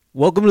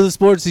Welcome to the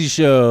Sportsy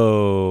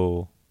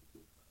Show.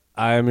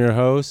 I am your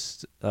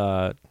host,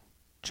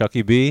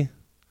 Tzhukie B,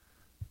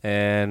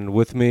 and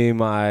with me,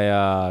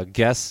 my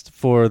guest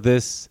for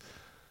this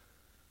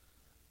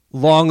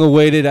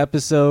long-awaited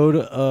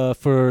episode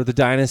for the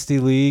Dynasty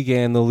League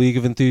and the League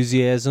of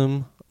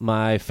Enthusiasm,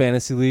 my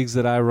fantasy leagues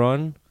that I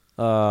run.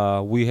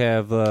 We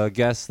have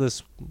guests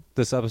this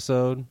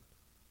episode.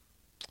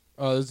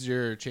 Oh, this is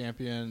your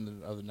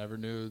champion of the Never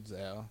Nudes,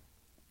 Al.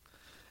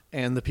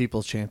 And the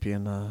people's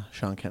champion,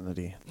 Sean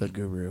Kennedy, the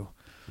guru.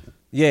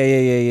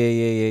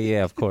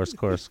 Yeah. Of course.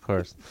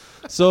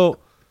 So,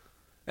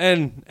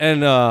 and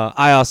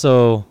I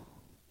also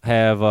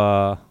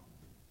have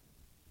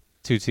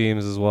two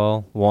teams as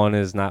well. One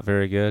is not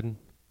very good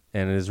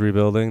and is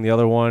rebuilding. The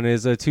other one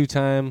is a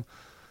two-time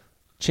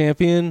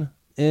champion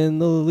in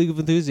the League of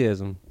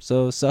Enthusiasm.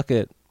 So suck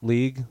it,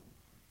 League.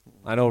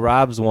 I know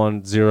Rob's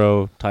won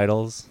 0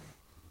 titles.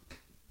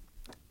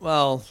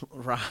 Well,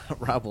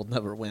 Rob will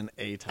never win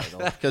a title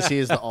because he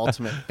is the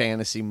ultimate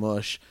fantasy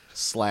mush /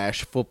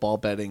 football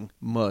betting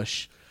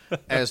mush,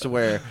 as to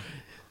where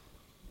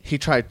he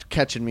tried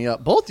catching me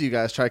up. Both of you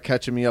guys tried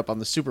catching me up on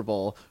the Super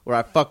Bowl where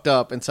I fucked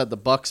up and said the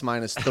Bucks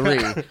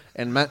 -3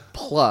 and meant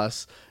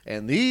plus.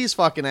 And these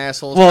fucking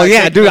assholes. Well,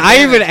 yeah, dude,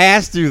 I even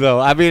asked you, though.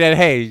 I mean, and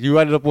hey, you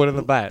ended up winning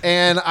the bet.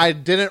 And I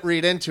didn't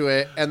read into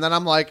it. And then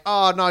I'm like,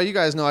 oh, no, you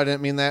guys know I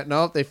didn't mean that.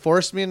 No, they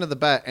forced me into the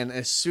bet. And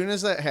as soon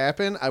as that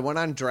happened, I went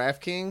on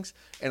DraftKings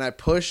and I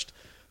pushed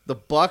the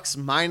Bucks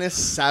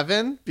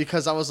 -7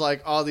 because I was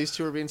like, oh, these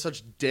two are being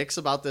such dicks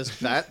about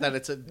this bet that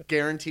it's a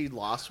guaranteed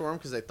loss for them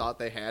because they thought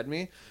they had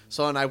me.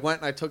 So and I went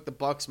and I took the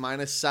Bucks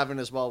 -7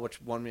 as well,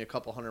 which won me a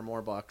couple $100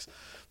 more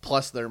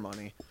plus their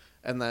money.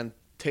 And then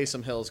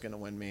Taysom Hill's going to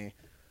win me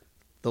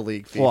the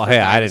league fee. Well, hey,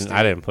 I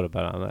didn't put a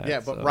bet on that.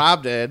 Yeah, but so.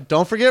 Rob did.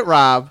 Don't forget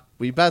Rob.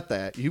 We bet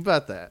that. You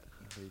bet that.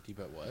 You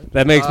bet what?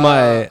 That makes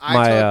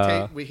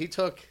he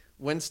took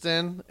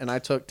Winston and I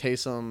took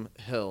Taysom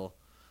Hill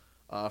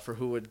for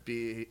who would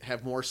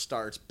have more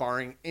starts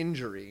barring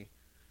injury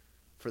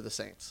for the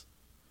Saints.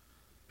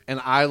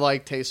 And I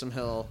like Taysom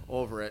Hill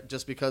over it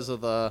just because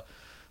of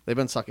they've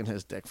been sucking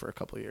his dick for a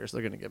couple of years.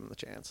 They're going to give him the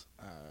chance.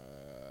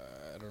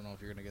 I don't know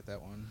if you're going to get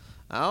that one.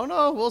 I don't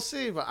know. We'll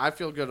see, but I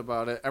feel good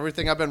about it.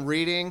 Everything I've been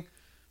reading,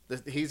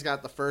 he's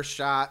got the first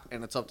shot,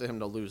 and it's up to him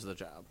to lose the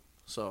job.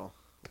 So,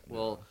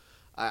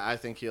 I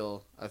think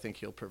he'll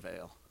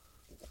prevail.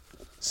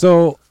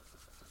 So,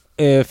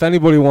 if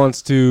anybody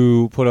wants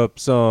to put up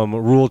some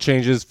rule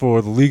changes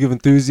for the League of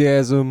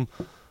Enthusiasm,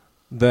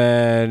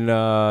 then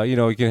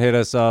you can hit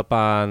us up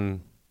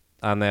on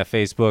that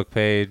Facebook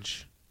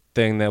page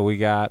thing that we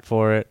got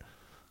for it,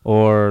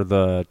 or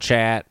the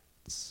chats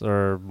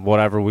or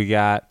whatever we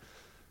got.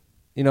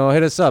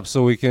 Hit us up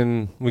so we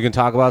can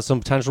talk about some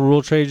potential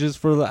rule changes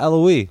for the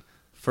LOE.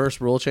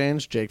 First rule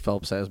change: Jake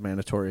Phelps has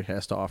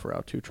to offer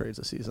out 2 trades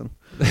a season.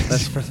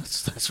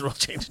 That's rule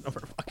change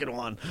number fucking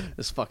 1.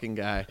 This fucking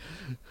guy.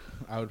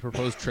 I would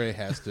propose Trey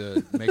has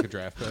to make a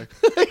draft pick.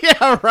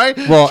 Yeah, right.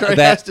 Well,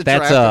 that's a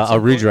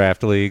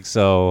redraft league,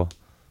 so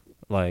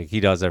like he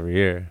does every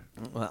year.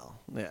 Well,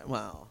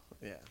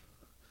 yeah.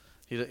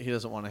 He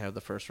doesn't want to have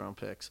the first round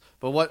picks.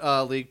 But what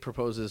league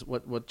proposes?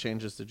 What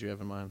changes did you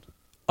have in mind?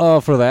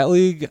 For that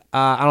league,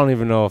 I don't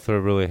even know if there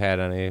really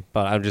had any,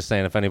 but I'm just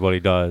saying if anybody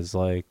does,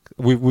 like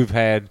we've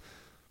had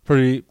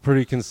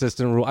pretty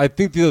consistent rule. I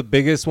think the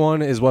biggest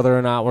one is whether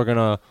or not we're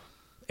gonna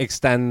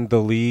extend the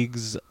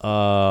league's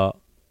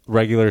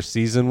regular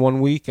season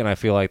 1 week, and I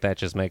feel like that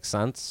just makes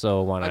sense.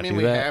 So why not do that?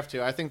 We have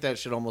to. I think that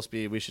should almost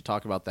be. We should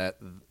talk about that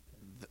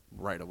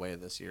right away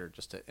this year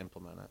just to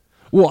implement it.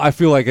 Well, I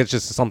feel like it's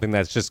just something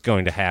that's just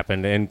going to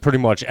happen in pretty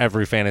much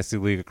every fantasy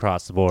league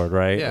across the board,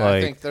 right? Yeah,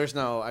 I think there's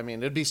no... I mean,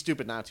 it'd be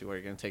stupid not to, where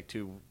you're going to take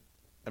 2...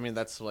 I mean,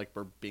 that's like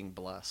we're being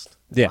blessed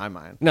in my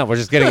mind. No, we're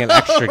just getting an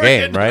extra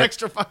game, right? An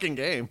extra fucking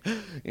game,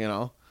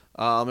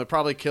 It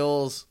probably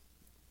kills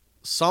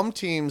some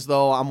teams,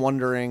 though. I'm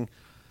wondering...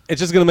 It's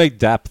just going to make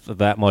depth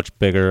that much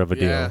bigger of a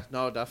deal. Yeah,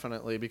 no,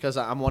 definitely. Because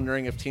I'm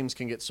wondering if teams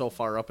can get so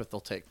far up if they'll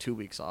take 2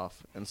 weeks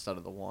off instead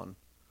of the 1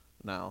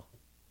 now.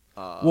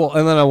 Well,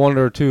 and then I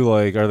wonder too,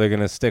 like, are they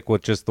going to stick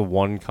with just the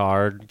one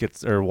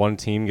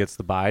team gets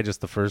the bye,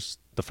 just the first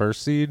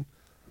seed?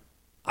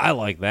 I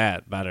like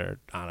that better,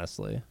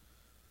 honestly.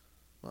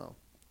 Well,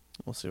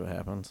 we'll see what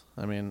happens.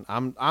 I mean,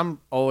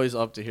 I'm always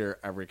up to hear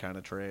every kind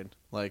of trade,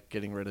 like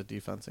getting rid of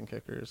defense and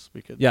kickers.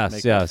 We could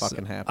make that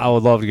fucking happen. I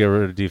would love to get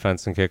rid of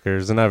defense and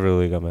kickers in every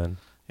league I'm in.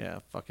 Yeah,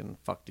 fuck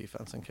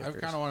defense and kickers. I've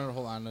kind of wanted to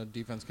hold on to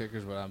defense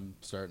kickers, but I'm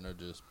starting to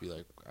just be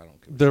like, I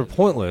don't care. They're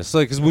pointless,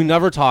 like, because we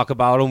never talk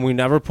about them. We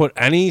never put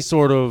any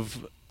sort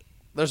of...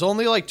 There's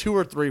only like 2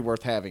 or 3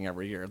 worth having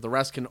every year. The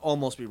rest can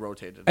almost be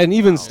rotated. And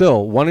even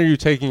still, when are you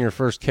taking your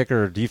first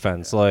kicker or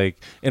defense? Yeah.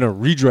 Like, in a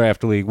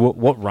redraft league,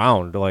 what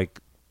round? Like,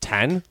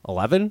 10,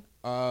 11,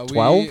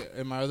 12?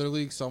 In my other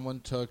league,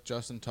 someone took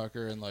Justin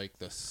Tucker in like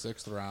the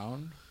 6th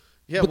round.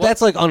 Yeah, but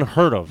that's like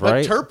unheard of,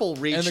 right? But Turple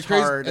reached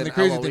hard. And the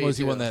crazy thing was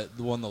he won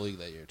the league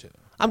that year too.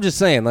 I'm just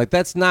saying, like,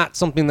 that's not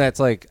something that's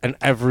like an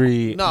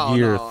every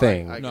year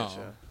thing. I get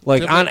you.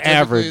 Like on Typically,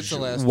 average, it's the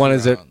last when two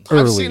is it rounds.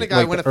 early? I've seen a guy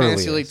like win a the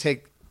fantasy league earliest.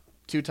 take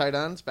 2 tight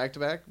ends back to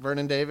back,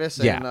 Vernon Davis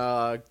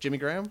and Jimmy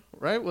Graham,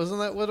 right? Wasn't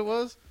that what it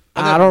was?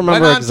 And I then don't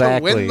remember went on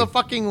exactly. to win the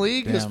fucking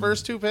league, his Damn.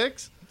 first 2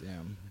 picks,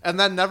 Damn. and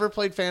then never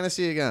played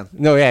fantasy again.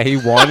 No, yeah, he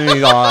won and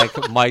he's all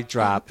like, "Mic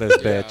drop this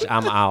bitch,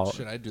 I'm out."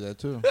 Should I do that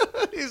too?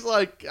 He's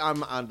like,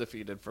 I'm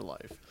undefeated for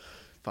life.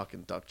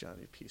 Fucking Duck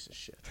Johnny, piece of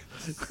shit.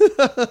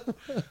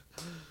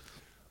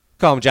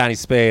 Call him Johnny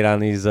Spade on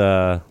these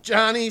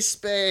Johnny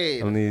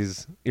Spade.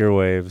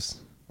 earwaves.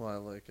 Well, I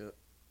like it.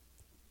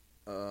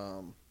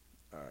 All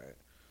right.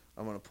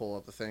 I'm going to pull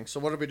up the thing. So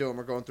what are we doing?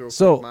 We're going through a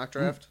quick mock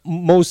draft?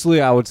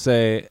 Mostly, I would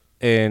say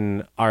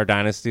in our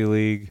Dynasty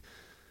League,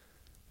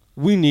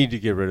 we need to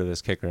get rid of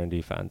this kicker and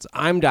defense.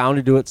 I'm down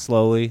to do it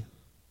slowly.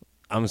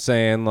 I'm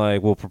saying,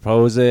 like, we'll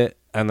propose it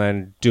and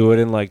then do it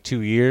in, like,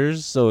 2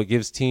 years. So it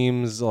gives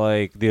teams,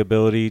 like, the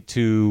ability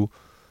to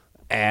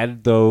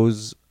add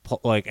those,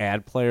 like,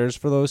 add players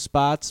for those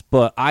spots.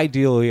 But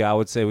ideally, I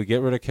would say we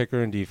get rid of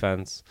kicker and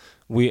defense.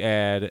 We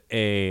add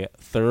a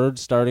third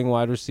starting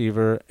wide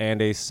receiver and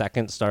a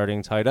second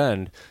starting tight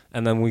end.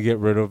 And then we get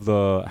rid of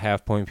the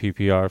half-point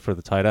PPR for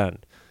the tight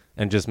end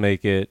and just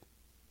make it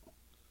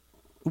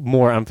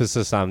more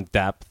emphasis on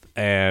depth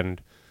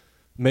and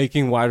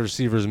making wide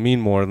receivers mean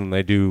more than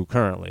they do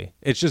currently.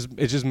 It's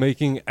just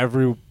making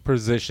every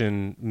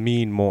position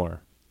mean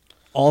more.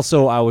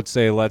 Also, I would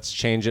say let's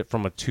change it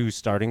from a 2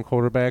 starting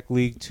quarterback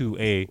league to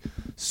a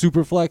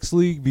super flex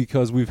league,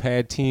 because we've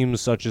had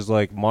teams such as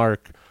like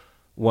Mark,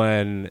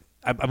 when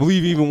I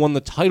believe he even won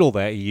the title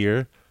that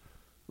year,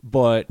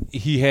 but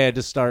he had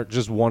to start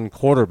just one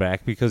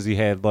quarterback because he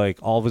had like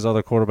all of his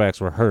other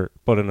quarterbacks were hurt.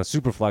 But in a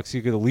super flex,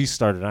 you could at least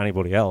start at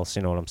anybody else.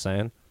 You know what I'm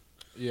saying?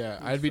 Yeah,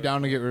 I'd be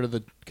down to get rid of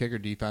the kicker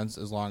defense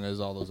as long as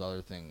all those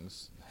other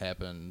things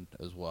happen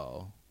as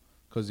well.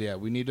 Because, yeah,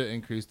 we need to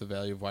increase the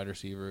value of wide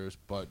receivers,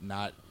 but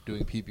not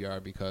doing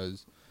PPR,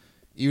 because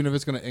even if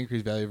it's going to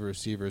increase value of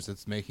receivers,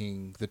 it's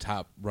making the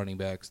top running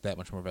backs that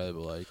much more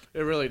valuable. Like,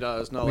 It really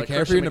does. No, like McCaffrey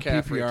Christian in a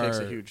McCaffrey PPR, takes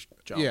a huge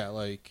jump. yeah,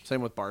 like,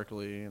 Same with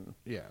Barkley. And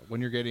yeah, when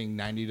you're getting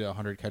 90 to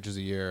 100 catches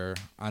a year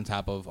on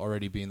top of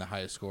already being the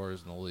highest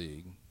scorers in the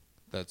league,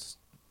 that's,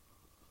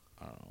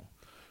 I don't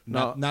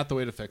know, not the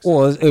way to fix it.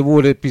 Well,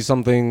 would it be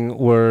something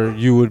where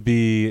you would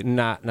be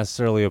not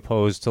necessarily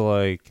opposed to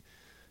like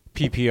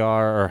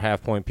PPR or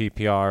half-point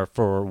PPR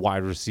for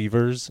wide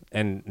receivers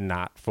and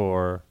not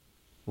for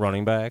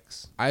running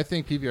backs? I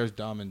think PPR is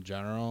dumb in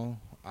general.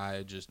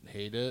 I just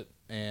hate it.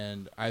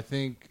 And I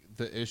think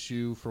the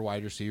issue for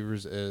wide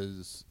receivers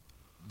is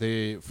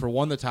the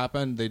top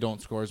end, they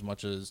don't score as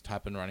much as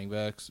top end running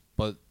backs.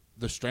 But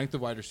the strength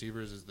of wide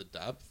receivers is the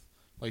depth.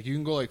 Like, you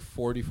can go like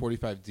 40,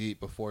 45 deep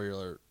before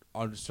you're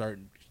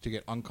starting to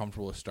get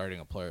uncomfortable with starting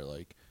a player.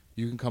 Like,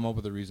 you can come up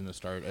with a reason to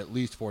start at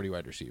least 40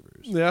 wide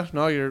receivers. yeah,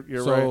 no, you're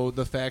right. So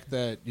the fact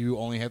that you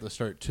only have to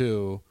start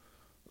 2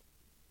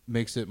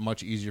 makes it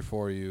much easier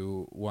for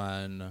you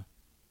when,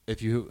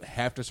 if you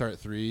have to start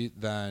 3,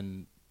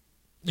 then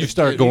You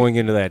start going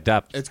into that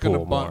depth. it's going to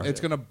pool bump. more. It's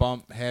going to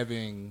bump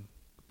having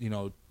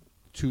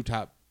 2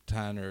 top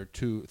 10 or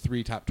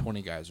 3 top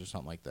 20 guys or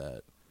something like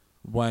that.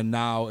 When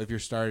now, if you're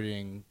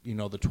starting the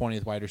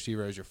 20th wide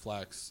receiver as your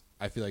flex,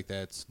 I feel like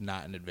that's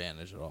not an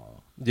advantage at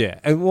all. Yeah,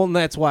 and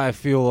that's why I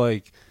feel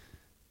like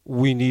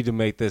we need to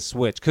make this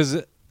switch,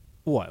 because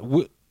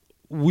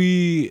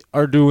we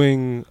are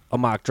doing a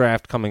mock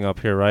draft coming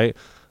up here, right?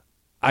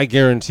 I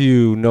guarantee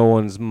you no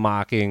one's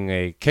mocking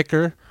a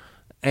kicker,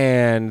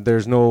 and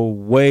there's no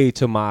way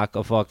to mock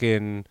a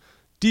fucking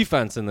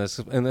defense in this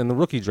in the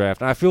rookie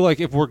draft. And I feel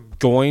like if we're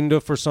going to,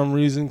 for some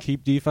reason,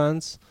 keep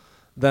defense,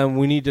 then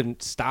we need to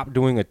stop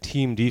doing a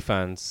team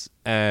defense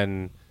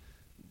and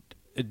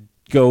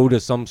go to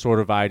some sort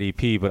of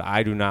IDP. But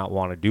I do not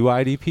want to do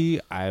IDP.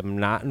 I'm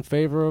not in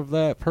favor of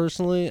that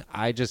personally.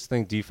 I just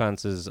think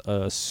defense is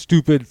a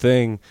stupid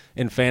thing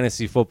in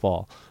fantasy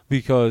football,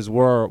 because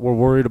we're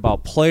worried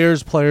about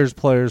players,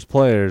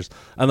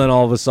 and then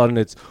all of a sudden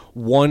it's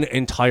one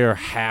entire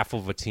half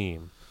of a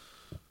team.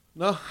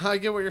 No, I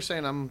get what you're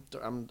saying.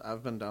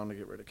 I've been down to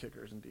get rid of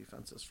kickers and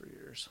defenses for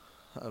years.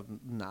 I'm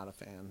not a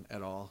fan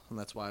at all, and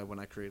that's why when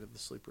I created the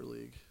sleeper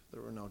league,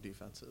 there were no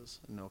defenses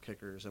and no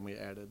kickers, and we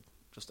added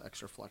just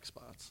extra flex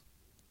spots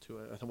to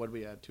it. What did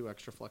we add? 2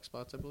 extra flex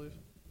spots, I believe.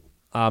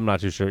 I'm not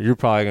too sure. You're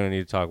probably going to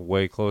need to talk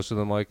way closer to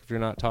the mic if you're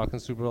not talking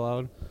super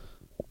loud.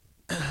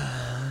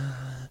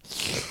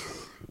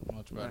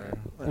 Much better.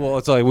 Well,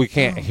 it's like we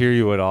can't hear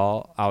you at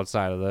all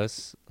outside of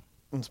this.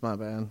 It's my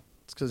bad.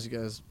 It's because you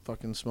guys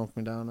fucking smoked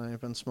me down. I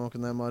ain't been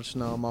smoking that much.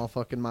 Now I'm all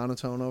fucking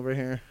monotone over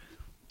here.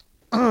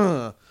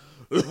 All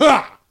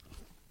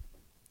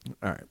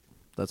right.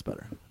 That's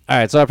better. All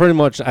right, so I pretty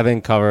much, I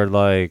think, covered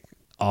like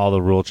all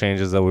the rule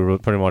changes that we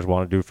pretty much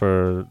want to do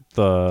for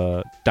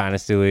the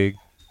Dynasty League.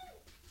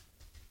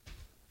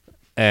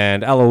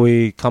 And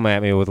LOE, come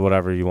at me with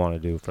whatever you want to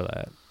do for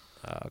that,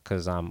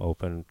 because I'm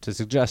open to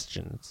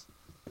suggestions.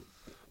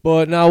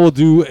 But now we'll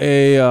do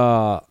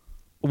we're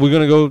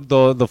going to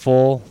go the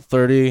full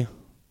 30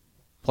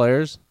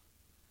 players.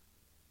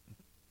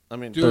 I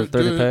mean, Do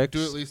 30 picks.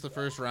 do at least the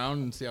first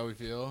round and see how we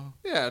feel.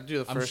 yeah, do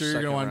the first. I'm sure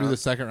you're gonna want to do the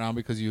second round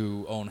because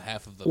you own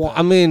half of the. Well, picks.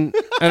 I mean,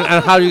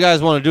 and how do you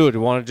guys want to do it? Do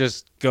you want to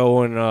just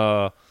go in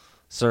a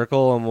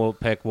circle and we'll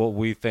pick what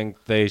we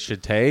think they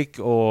should take,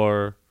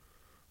 or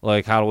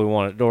like how do we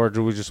want it, or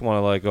do we just want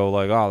to like go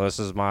like, oh, this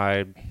is my?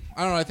 I don't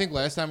know. I think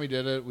last time we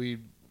did it, we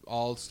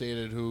all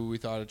stated who we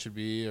thought it should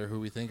be or who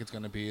we think it's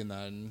going to be, and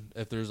then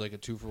if there's like a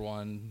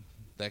 2-for-1,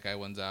 that guy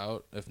wins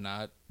out. If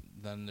not,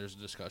 then there's a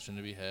discussion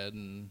to be had,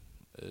 and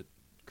it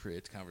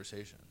creates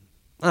conversation.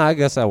 I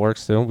guess that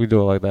works too. We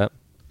do it like that.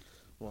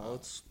 Well,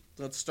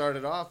 let's start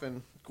it off,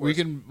 and We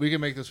can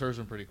make this first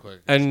one pretty quick.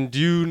 And do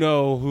you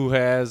know who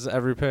has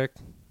every pick?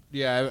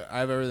 Yeah, I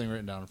have everything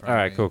written down in front All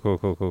of right,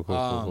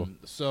 me. cool.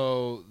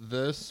 So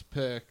this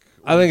pick,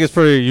 I think it's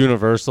pretty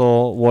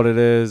universal what it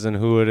is and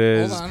who it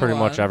is, Hold on, pretty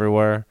hold much on.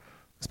 everywhere,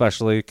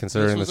 especially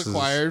considering this this was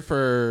is acquired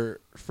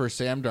for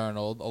Sam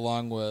Darnold,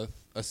 along with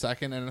a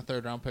second and a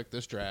third round pick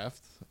this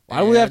draft. Why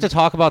do we have to And-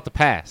 talk about the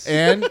past?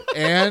 And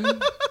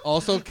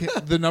also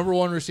the number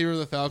one receiver of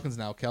the Falcons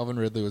now, Calvin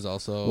Ridley, was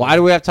also. Why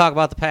do we have to talk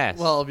about the past?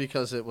 well,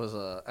 because it was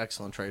an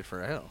excellent trade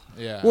for Al.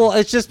 Yeah. Well,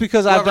 it's just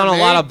because I've done a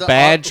lot of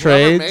bad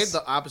Whoever made trades.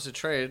 the opposite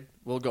trade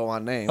will go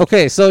on name.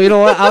 Okay, so you know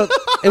what?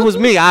 It was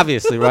me,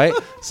 obviously, right?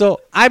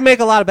 So I make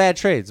a lot of bad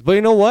trades. But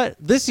you know what?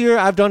 This year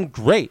I've done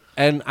great.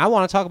 And I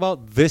want to talk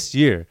about this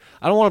year.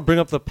 I don't want to bring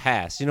up the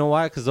past. You know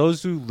why? Because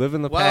those who live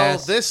in the Well,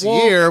 past this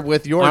year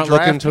with your aren't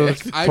looking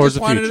draft pick, I towards just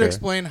the wanted future. to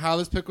explain how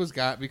this pick was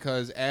got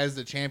because as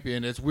the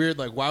champion, it's weird.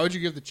 Like, why would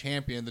you give the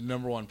champion the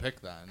number one pick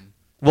then?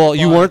 Well,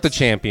 you But- weren't the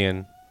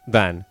champion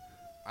then.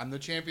 I'm the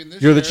champion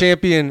this You're year. the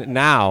champion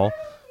now.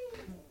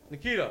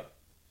 Nikita.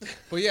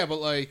 But yeah,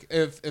 but like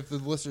if the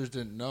listeners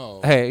didn't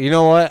know, Hey, you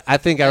know what? I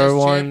think as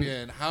everyone,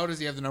 champion, how does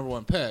he have the number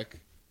one pick?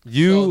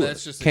 you So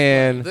that's just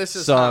can this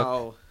is suck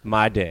how,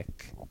 my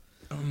dick.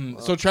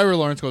 So Trevor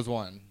Lawrence goes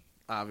one.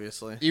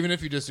 obviously. Even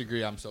if you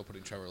disagree, I'm still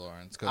putting Trevor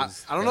Lawrence.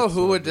 I don't know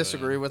who would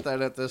disagree with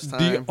that at this The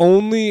time.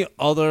 only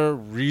other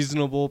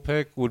reasonable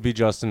pick would be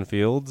Justin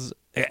Fields,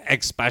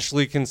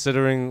 especially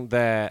considering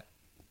that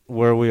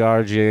where we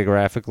are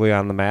geographically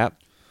on the map.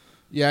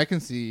 Yeah, I can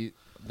see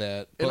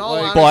that. In But all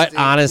like, But Honesty,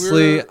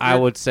 honestly, we're- I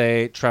would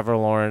say Trevor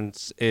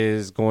Lawrence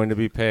is going to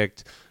be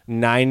picked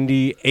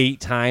 98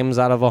 times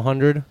out of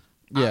 100.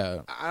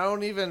 yeah, I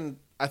don't even.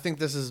 I think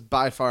this is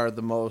by far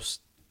the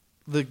most.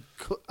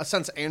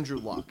 Since Andrew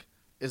Luck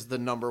is the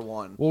number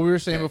one. well, we were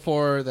saying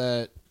before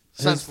that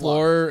Since his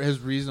floor, his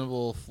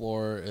reasonable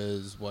floor,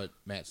 is what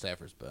Matt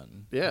Stafford's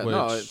been. Yeah, which,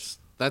 no,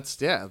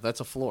 that's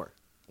a floor.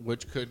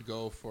 which could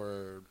go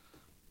for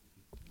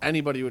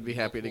Anybody would be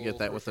happy to multiple get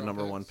that with the first-round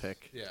number one picks.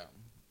 pick. Yeah.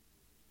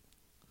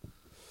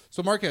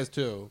 So Mark has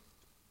two.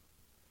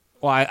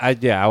 Well,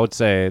 I would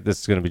say this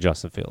is going to be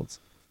Justin Fields.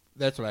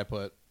 That's what I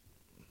put.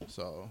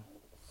 So,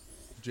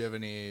 do you have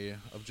any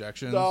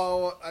objections?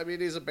 No, I mean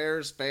he's a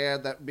Bears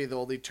fan. That would be the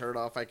only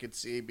turnoff I could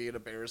see. Being a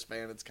Bears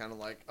fan, it's kind of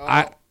like,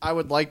 I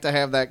would like to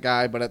have that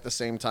guy, but at the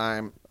same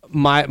time,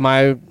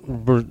 My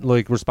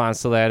like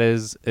response to that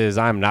is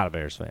I'm not a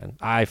Bears fan.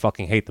 I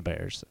fucking hate the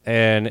Bears.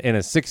 And in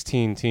a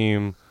 16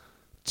 team,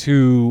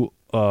 two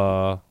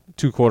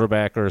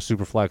quarterback or a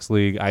super flex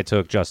league, I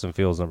took Justin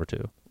Fields number 2.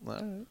 all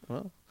right,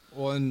 well,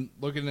 Well, and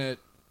looking at,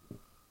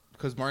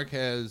 because Mark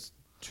has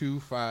 2,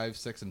 5,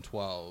 6, and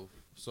 12,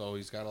 so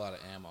he's got a lot of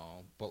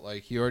ammo. But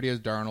like he already has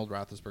Darnold,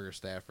 Roethlisberger,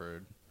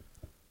 Stafford,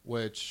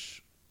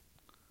 which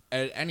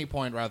at any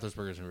point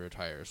Roethlisberger's gonna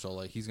retire. So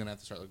like he's gonna have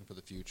to start looking for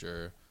the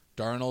future.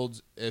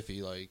 Darnold's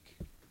iffy. Like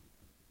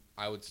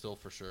I would still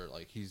for sure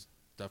like he's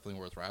definitely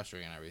worth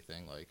rostering and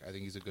everything. Like I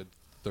think he's a good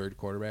third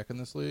quarterback in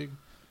this league.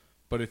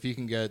 But if he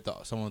can get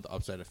someone with the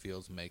upside of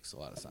Fields, makes a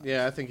lot of sense.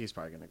 yeah, I think he's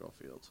probably going to go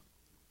Fields.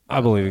 I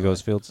believe he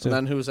goes Fields too. And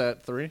then who's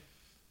at 3?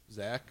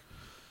 Zach.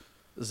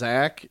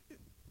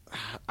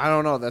 I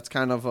don't know. That's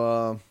kind of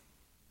a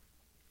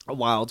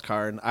wild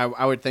card.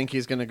 I would think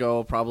he's going to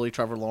go probably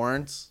Trevor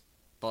Lawrence,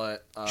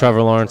 but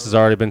Trevor Lawrence has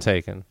already been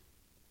taken.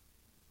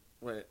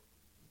 Wait,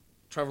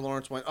 Trevor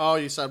Lawrence went. Oh,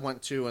 you said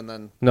went 2, and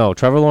then No,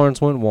 Trevor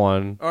Lawrence went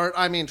 1. or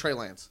I mean Trey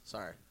Lance.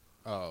 Sorry.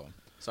 Oh.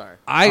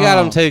 I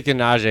got him taking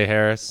Najee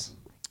Harris.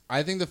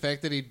 I think the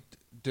fact that he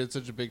did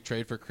such a big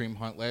trade for Kareem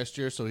Hunt last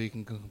year so he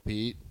can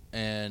compete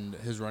and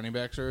his running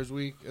backs are as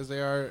weak as they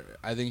are,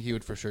 I think he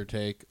would for sure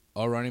take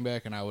a running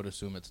back, and I would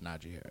assume it's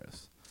Najee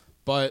Harris.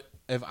 But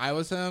if I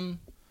was him,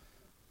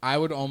 I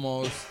would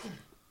almost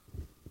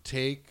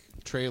take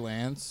Trey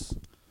Lance,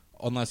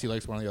 unless he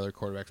likes one of the other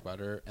quarterbacks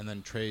better, and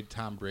then trade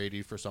Tom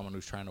Brady for someone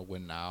who's trying to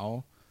win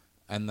now.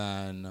 And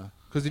then,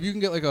 because if you can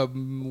get like a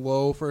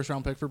low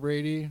first-round pick for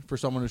Brady for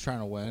someone who's trying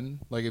to win,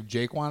 like if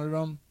Jake wanted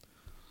him,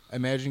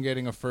 imagine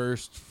getting a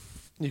first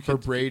for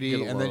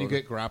Brady, and then you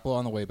get Garoppolo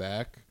on the way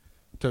back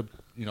to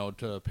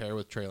pair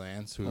with Trey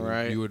Lance, who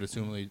you would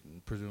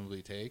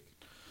presumably take.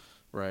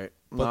 Right.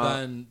 But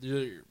then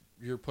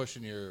you're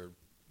pushing your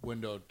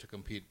window to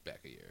compete back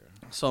a year.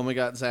 So we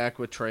got Zach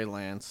with Trey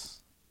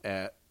Lance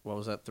at what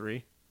was that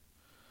 3?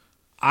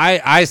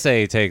 I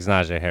say he takes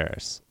Najee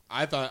Harris.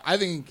 I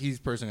think he's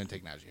personally gonna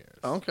take Najee Harris.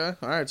 Okay,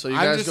 all right. So you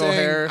guys go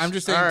Harris. I'm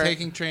just saying All right.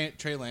 taking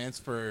Trey Lance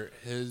for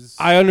his.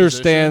 I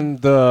understand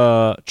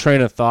the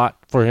train of thought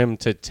for him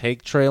to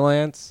take Trey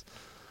Lance,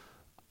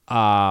 But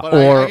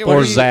I get what or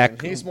he's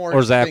Zach saying. He's more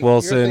or Zach thinking- you're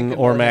Wilson thinking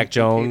or more Mac like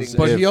Jones. competing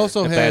But with- he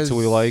also if has that's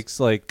who he likes,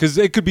 like because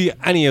it could be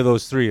any of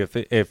those three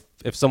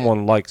if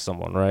someone likes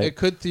someone, right? It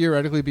could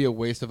theoretically be a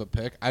waste of a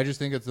pick. I just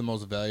think it's the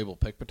most valuable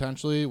pick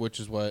potentially, which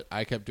is what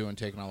I kept doing,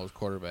 taking all those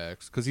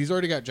quarterbacks because he's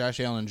already got Josh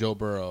Allen and Joe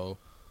Burrow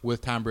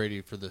with Tom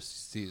Brady for this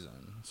season.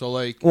 So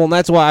like, Well, and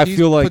that's why I he's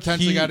feel like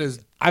potentially got his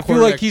I feel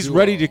like quarterback he's duo.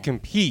 ready to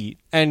compete,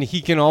 and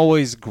he can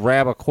always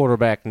grab a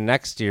quarterback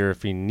next year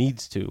if he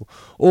needs to,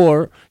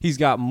 or he's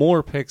got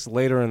more picks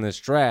later in this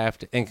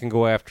draft and can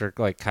go after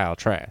like Kyle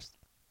Trask.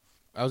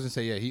 I was gonna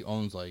say he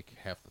owns like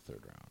half the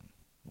third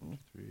round,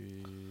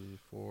 3,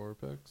 4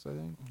 picks, I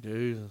think.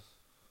 Jesus.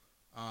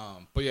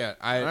 But yeah,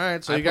 All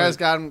right, so you guys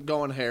got him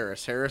going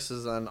Harris. Harris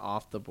is then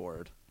off the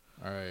board.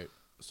 All right.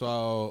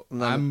 So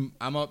And then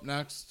I'm up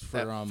next for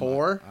at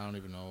 4? I don't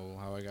even know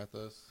how I got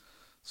this.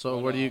 So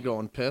what are you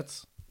going,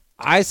 Pitts?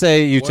 I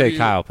say you What take do you-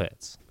 Kyle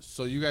Pitts.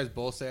 So you guys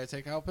both say I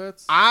take Kyle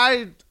Pitts?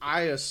 I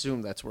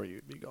assume that's where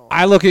you'd be going.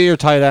 I look at your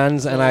tight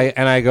ends and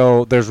I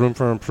go, there's room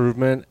for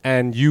improvement,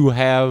 and you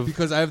have.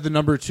 Because I have the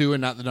number 2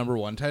 and not the number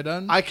 1 tight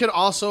end. I could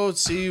also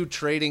see you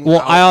trading. Well,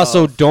 out I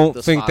also of don't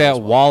the think spot that as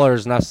well.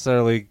 Waller's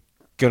necessarily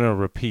gonna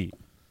repeat.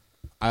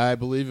 I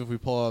believe if we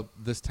pull up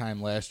this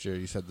time last year,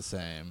 you said the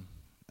same,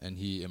 and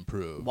he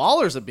improved.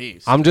 Waller's a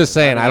beast. I'm just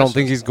saying, I don't that's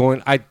think just- he's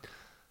going.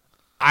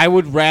 I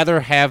would rather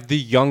have the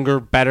younger,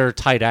 better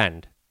tight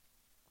end.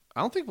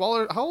 I don't think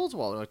Waller. How old is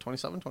Waller? Like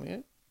 27,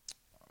 28?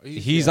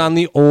 He's on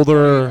the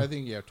older. I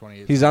think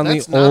 28. He's on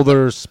That's the not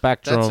older That's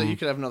spectrum. so you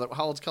could have another.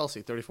 How old's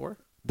Kelsey? 34.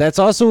 That's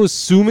also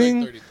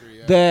assuming Like 33,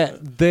 yeah.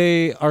 that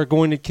they are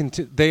going to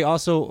continue. They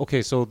also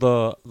so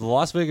the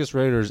Las Vegas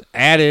Raiders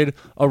added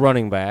a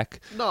running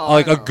back, No,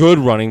 like I a know. good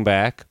running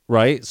back,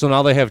 right? So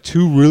now they have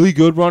 2 really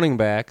good running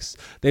backs.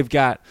 They've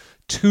got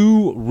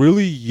 2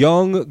 really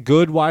young,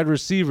 good wide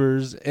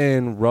receivers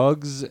in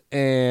Ruggs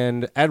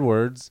and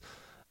Edwards.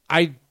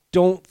 I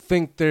don't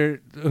think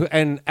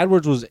and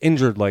Edwards was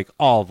injured like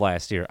all of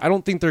last year. I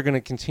don't think they're going to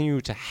continue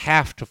to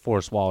have to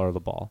force Waller the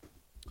ball.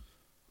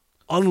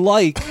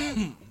 Unlike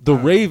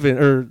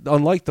the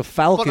unlike the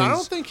Falcons, But I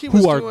don't think he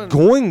was who are doing,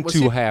 going was to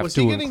he, have was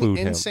to he getting include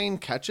him. insane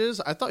catches?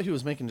 I thought he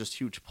was making just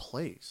huge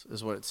plays.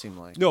 Is what it seemed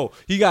like. No,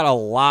 he got a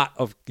lot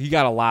of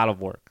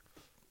work.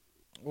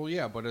 Well,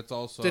 yeah, but it's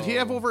also. Did he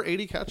have over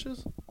 80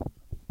 catches?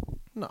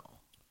 No.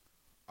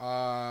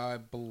 I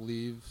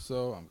believe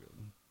so. I'm good.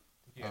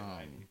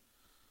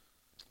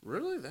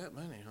 Really, that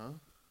many, huh?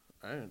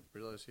 I didn't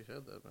realize he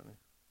had that many.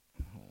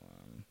 Hold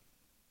on.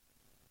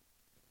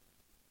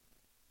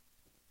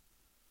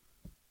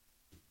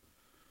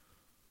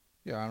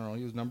 Yeah, I don't know.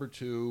 He was number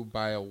 2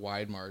 by a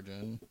wide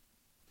margin.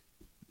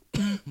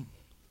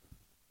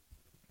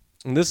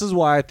 And this is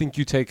why I think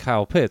you take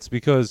Kyle Pitts,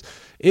 because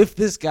if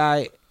this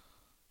guy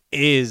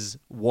is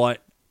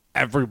what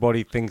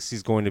everybody thinks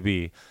he's going to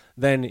be,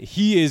 then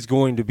he is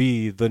going to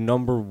be the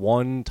number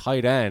 1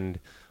 tight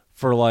end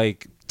for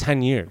like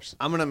 10 years.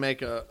 I'm gonna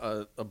make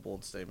a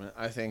bold statement.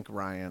 I think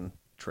Ryan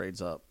trades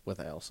up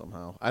with Al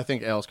somehow. I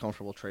think Al's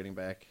comfortable trading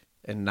back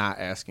and not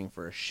asking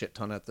for a shit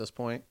ton at this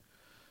point,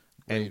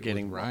 and Wait,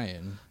 getting with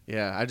Ryan.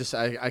 Yeah,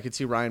 I could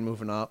see Ryan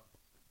moving up.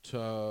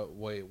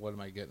 Wait, what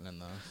am I getting in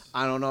this?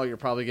 I don't know. You're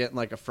probably getting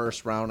like a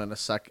first round and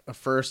a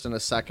first and a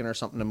second or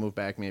something to move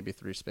back maybe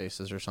 3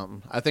 spaces or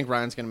something. I think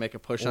Ryan's gonna make a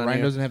push Well, on Ryan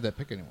you. doesn't have that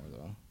pick anymore,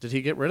 though. Did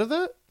he get rid of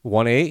that?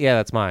 1-8, yeah,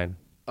 that's mine.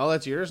 Oh,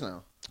 that's yours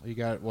now. You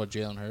got, what,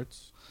 Jalen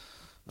Hurts?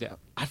 Yeah,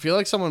 I feel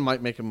like someone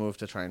might make a move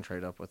to try and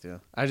trade up with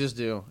you. I just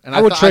do. And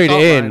I would trade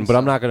thought in, Ryan's- but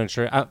I'm not going to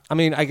trade. I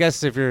mean, I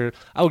guess I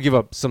would give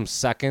up some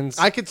seconds.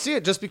 I could see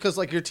it just because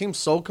like your team's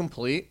so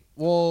complete.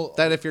 Well,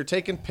 That if you're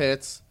taking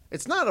Pitts,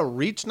 it's not a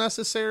reach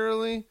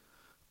necessarily,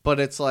 but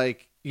it's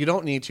like you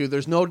don't need to.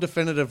 There's no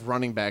definitive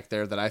running back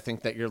there that I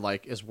think that you're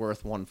like is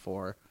worth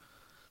 1-4.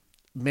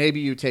 Maybe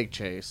you take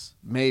Chase.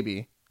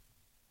 Maybe.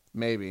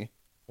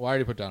 well, I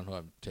already put down who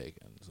I'm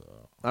taking, so.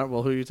 All right,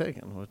 well, who are you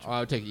taking? I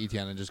would take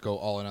Etienne and just go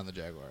all in on the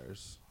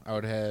Jaguars. I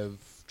would have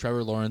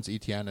Trevor Lawrence,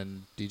 Etienne,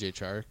 and DJ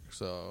Chark.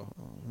 So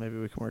Maybe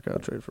we can work out a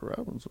trade for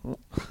Robinson.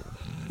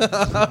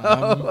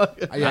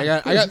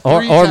 I got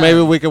or 3 maybe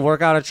times. we could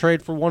work out a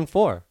trade for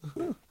 1-4.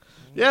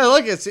 Yeah,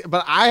 look,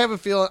 but I have a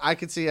feeling I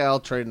could see Al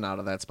trading out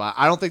of that spot.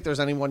 I don't think there's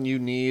anyone you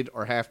need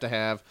or have to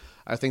have.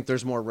 I think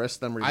there's more risk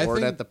than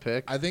reward at the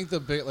pick. I think the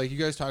big, like you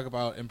guys talk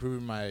about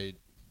improving my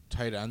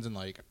tight ends, and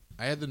like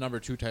I had the number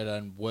 2 tight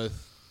end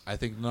with I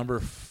think number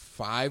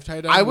 5 tight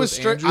end. I was with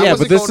strict. Andrew. I Yeah,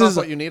 wasn't but this going is-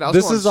 off what you need. I was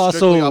this going is also-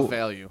 strictly off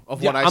value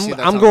of what I see.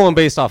 I'm going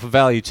based off of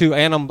value too,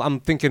 and I'm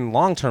thinking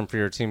long term for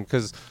your team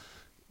because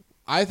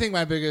I think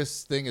my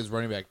biggest thing is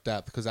running back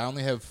depth because I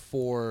only have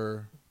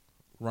 4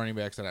 running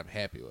backs that I'm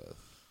happy with.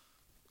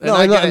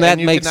 and that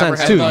makes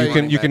sense too.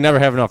 You can never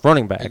have enough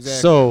running backs.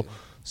 Exactly.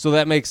 So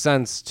that makes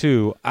sense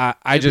too. I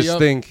It'd be just up-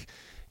 think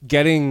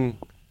getting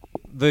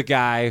the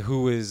guy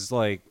who is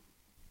like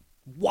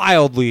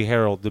wildly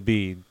heralded to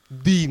be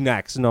the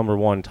next number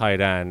one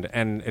tight end,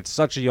 and it's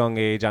such a young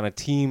age on a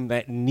team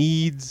that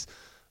needs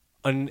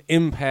an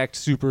impact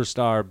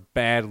superstar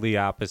badly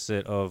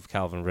opposite of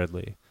Calvin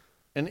Ridley.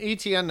 And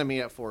ETN to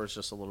me at 4 is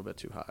just a little bit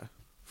too high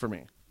for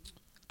me.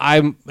 I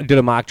did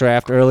a mock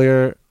draft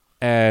earlier,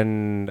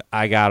 and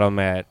I got him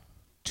at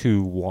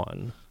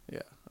 2-1. Yeah,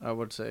 I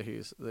would say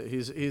he's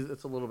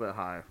it's a little bit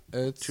high.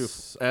 It's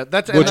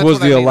Which was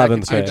the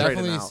 11th pick. I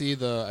definitely see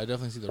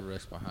the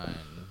risk behind.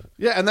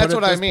 Yeah, and that's But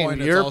what at I this mean.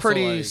 point, it's You're a also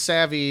pretty like-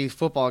 savvy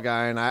football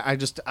guy, and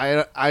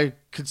I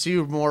could see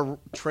you more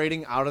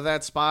trading out of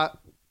that spot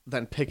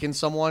than picking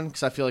someone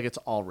because I feel like it's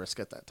all risk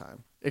at that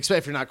time, except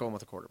if you're not going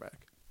with a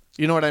quarterback.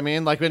 You know what I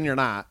mean? Like when you're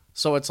not.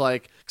 So it's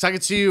like, because I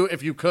could see you,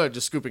 if you could,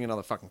 just scooping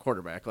another fucking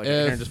quarterback. Like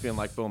Aaron just being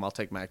like, boom, I'll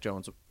take Mac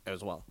Jones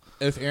as well.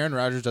 If Aaron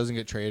Rodgers doesn't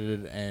get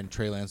traded and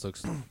Trey Lance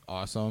looks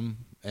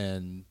awesome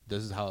and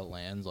this is how it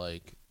lands,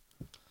 like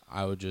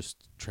I would just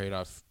trade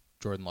off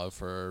Jordan Love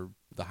for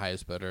the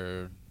highest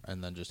bidder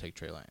and then just take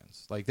Trey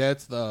Lance. Like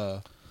that's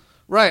the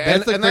right.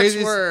 That's the and craziest.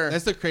 that's where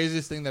That's the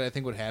craziest thing that I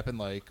think would happen.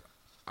 Like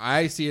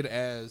I see it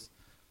as,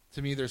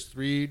 to me, there's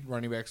 3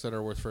 running backs that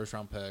are worth first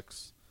round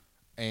picks,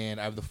 and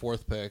I have the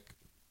 4th pick,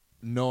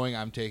 knowing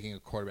I'm taking a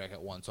quarterback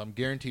at 1, so I'm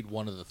guaranteed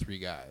one of the 3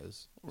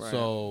 guys. Right.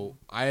 So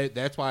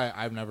that's why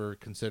I've never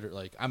considered,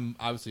 like, I'm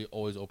obviously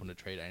always open to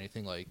trade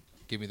anything. Like,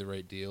 give me the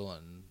right deal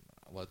and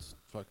let's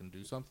fucking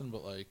do something.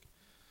 But like,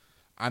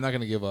 I'm not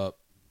gonna give up.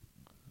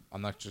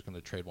 I'm not just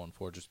gonna trade 1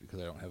 for just because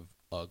I don't have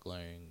a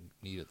glaring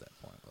need at that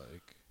point.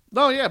 Like,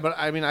 no, yeah, but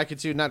I mean, I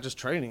could see you not just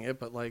trading it,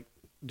 but like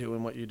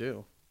doing what you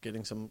do,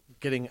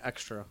 getting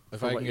extra if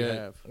for I what can you get,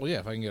 have. well, yeah,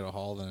 if I can get a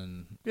haul,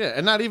 then Yeah,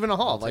 and not even a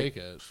haul. I'll Like, take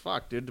it.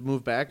 fuck, dude, to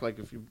move back. Like,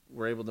 if you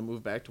were able to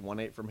move back to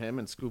 1-8 from him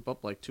and scoop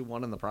up like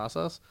 2-1 in the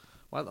process,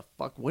 why the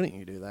fuck wouldn't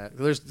you do that?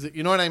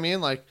 You know what I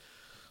mean? Like,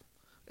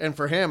 and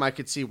for him, I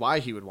could see why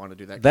he would want to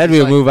do that. That'd be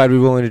a move I'd be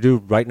willing to do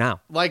right now.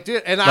 Like,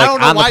 dude, and Like, I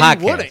don't know on the why you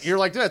podcast. wouldn't. You're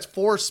like, dude, that's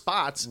 4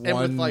 spots, and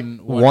with like,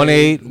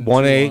 1-8,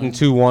 1-8, and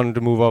 2-1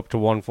 to move up to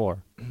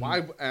 1-4. why?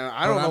 I but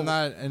don't know. I'm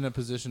not in a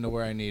position to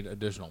where I need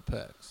additional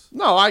picks.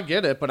 No, I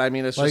get it, but I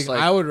mean, it's Like, just like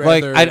I would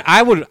Like rather.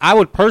 I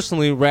would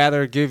personally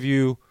rather give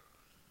you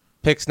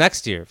picks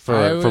next year for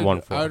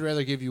 1-4. I would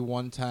rather give you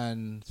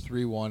 110,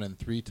 3-1, and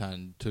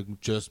 310 to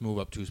just move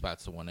up 2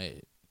 spots to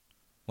 1-8.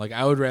 Like,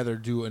 I would rather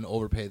do an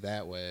overpay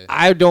that way.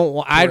 I'd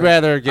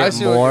rather I get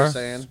see what more. you're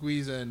saying.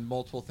 Squeeze in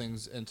multiple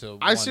things into.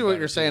 I see what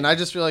you're saying. I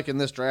just feel like in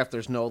this draft,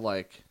 there's no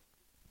like.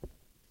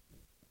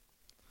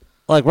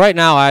 Like right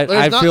now, I'd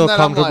nothing feel that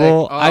I'm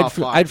comfortable. like, oh,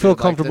 fuck, I'd feel dude,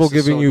 like, comfortable this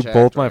is giving so you jacked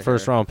both my right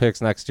first here. round picks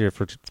next year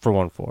for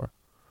 1-4.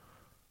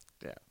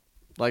 Yeah,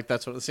 like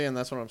that's what I'm saying.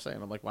 That's what I'm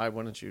saying. I'm like, why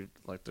wouldn't you?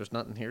 Like, there's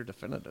nothing here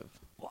definitive.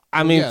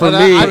 I mean, Yeah, for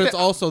but me, but it's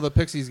also the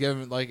picks he's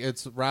given. Like,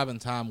 it's Rob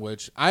and Tom,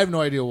 which I have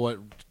no idea what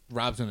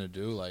Rob's gonna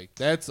do. Like,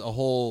 that's a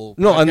whole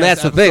no, and podcast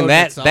that's the thing. episode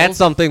That's itself.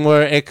 something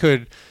where it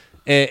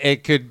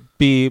could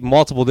be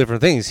multiple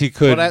different things. He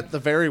could. But at the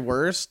very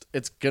worst,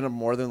 it's gonna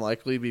more than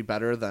likely be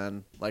better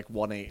than like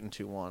 1-8 and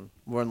 2-1.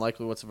 More than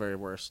likely, what's the very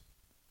worst?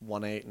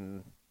 1-8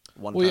 and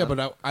 1. Well, yeah,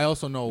 but I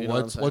also know You know what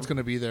I'm what's saying? going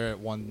to be there at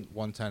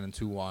 110 and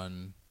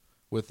 2-1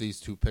 with these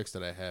 2 picks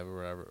that I have or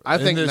whatever. I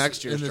think in this,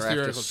 next year's in this draft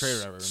theoretical is trade or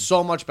whatever.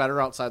 so much better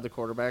outside the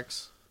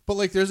quarterbacks. But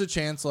like, there's a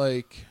chance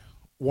like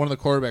one of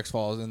the quarterbacks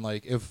falls, and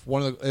like if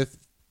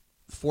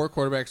 4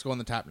 quarterbacks go in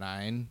the top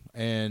 9,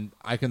 and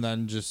I can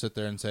then just sit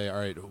there and say, all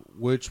right,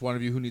 which one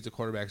of you who needs a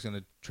quarterback is going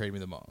to trade me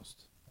the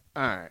most?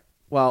 All right.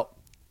 Well,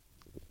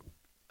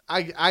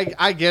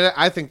 I get it.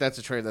 I think that's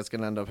a trade that's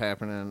going to end up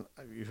happening.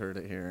 You heard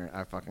it here.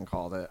 I fucking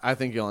called it. I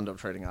think you'll end up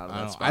trading out of I that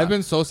don't know. spot. I've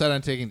been so set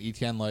on taking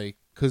ETN, like,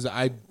 because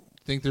I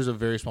think there's a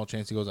very small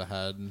chance he goes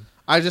ahead.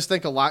 I just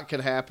think a lot could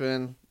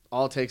happen.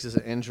 All it takes is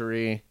an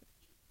injury,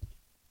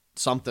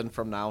 something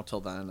from now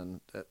till then,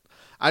 and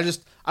I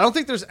don't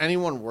think there's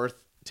anyone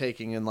worth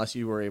taking unless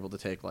you were able to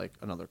take like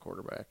another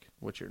quarterback,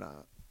 which you're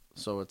not.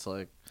 So it's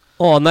like,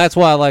 well, and that's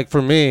why, like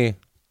for me,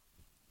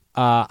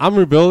 I'm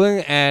rebuilding,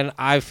 and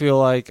I feel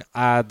like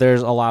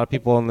there's a lot of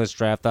people in this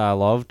draft that I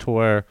love, to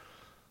where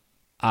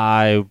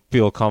I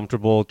feel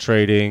comfortable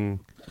trading.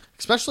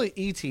 especially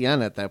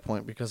ETN at that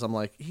point, because I'm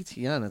like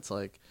ETN. It's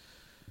like,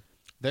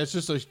 That's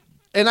just a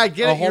and I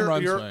get A it, home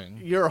run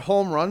swing. you're a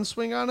home run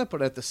swing on it,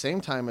 but at the same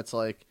time, it's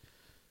like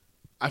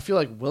I feel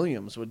like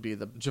Williams would be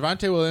the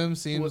Javonte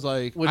Williams seems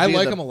like would I be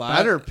like the him a lot.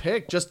 better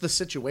pick, just the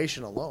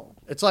situation alone.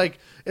 It's like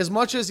as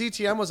much as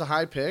ETN was a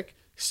high pick,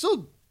 he's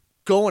still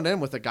going in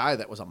with a guy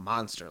that was a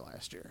monster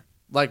last year.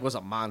 Like was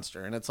a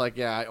monster, and it's like,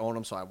 yeah, I own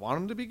him, so I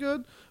want him to be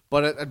good.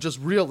 But it just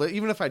real,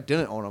 even if I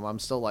didn't own him, I'm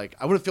still like,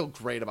 I would feel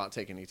great about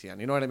taking ETN.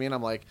 You know what I mean?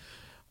 I'm like,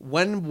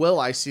 when will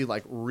I see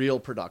like real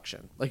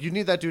production? Like you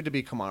need that dude to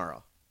be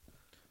Kamara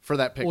for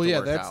that pick. Well, to yeah,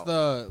 work that's out.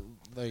 the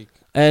like.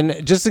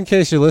 And just in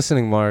case you're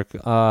listening, Mark,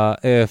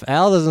 if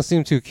Al doesn't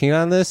seem too keen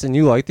on this, and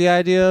you like the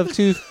idea of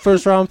 2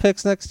 first round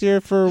picks next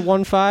year for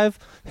 1-5,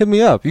 hit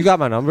me up. You got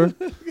my number.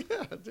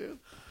 Yeah, dude.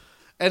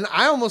 And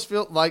I almost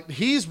feel like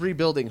he's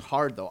rebuilding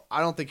hard, though.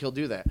 I don't think he'll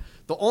do that.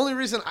 The only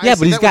reason I Yeah, say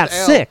but he's that got with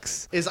Al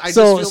 6. is I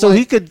so just feel like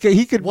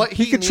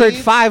he could trade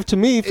 5 to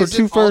me for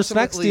 2 firsts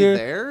next ultimately year,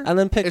 there. and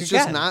then pick It's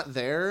again. just not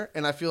there,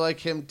 and I feel like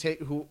him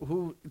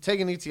who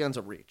taking ETN's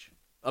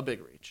a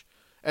big reach,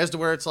 as to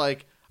where it's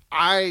like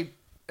I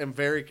am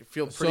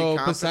feel pretty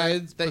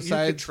confident that you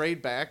could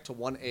trade back to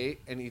 1.8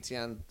 and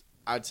ETN.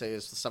 I'd say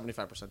is the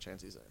 75%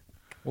 chance he's there.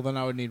 Well, then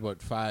I would need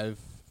five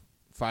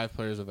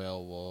players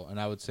available, and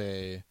I would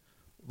say,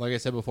 like I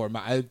said before,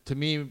 to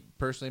me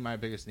personally, my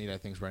biggest need I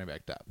think is running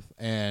back depth,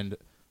 and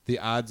the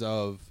odds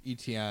of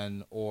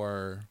ETN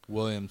or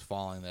Williams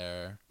falling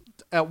there.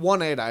 At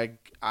 1.8,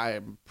 I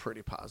am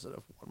pretty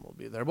positive one will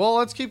be there. Well,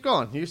 let's keep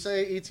going. You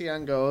say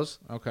ETN goes,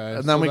 okay,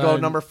 and then we go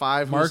number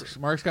 5.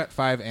 Mark's got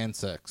 5 and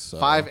 6. So.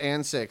 5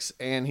 and 6,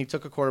 and he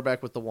took a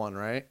quarterback with the 1,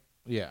 right?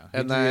 Yeah,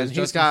 and then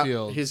he's got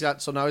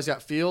Fields. So now he's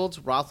got Fields,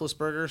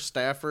 Roethlisberger,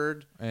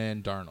 Stafford,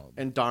 and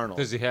Darnold.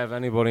 Does he have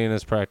anybody in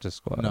his practice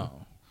squad?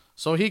 No.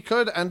 So he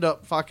could end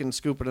up fucking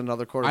scooping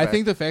another quarterback. I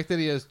think the fact that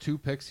he has 2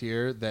 picks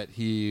here, that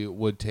he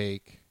would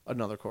take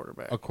another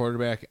quarterback, a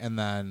quarterback, and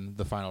then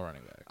the final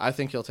running back. I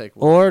think he'll take.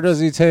 Or does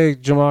he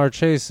take Jamar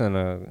Chase in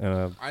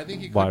a I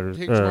think he wide, could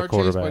take Jamar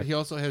Chase, but he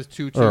also has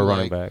 2 or a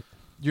running back.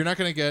 You're not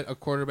going to get a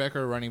quarterback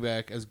or a running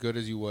back as good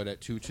as you would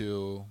at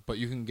 2-2, but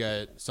you can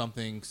get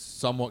something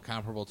somewhat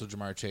comparable to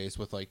Jamar Chase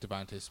with like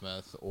Devontae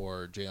Smith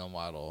or Jalen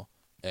Waddle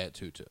at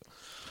 2-2.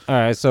 All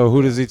right, so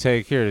who does he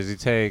take here? Does he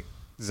take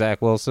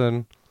Zach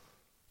Wilson?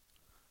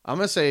 I'm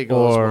gonna say he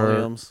goes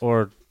Williams.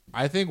 Or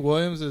I think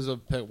Williams is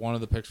one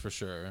of the picks for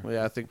sure.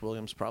 Yeah, I think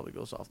Williams probably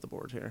goes off the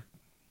board here.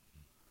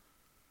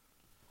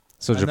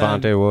 So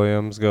Javonte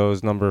Williams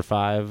goes number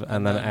 5,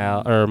 and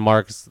then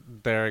Mark's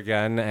there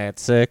again at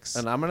 6.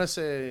 And I'm gonna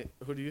say,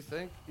 who do you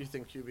think? You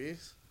think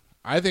QBs?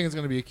 I think it's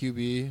gonna be a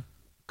QB,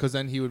 because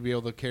then he would be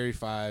able to carry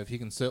 5. He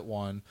can sit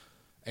 1,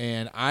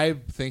 and I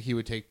think he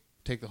would take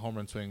the home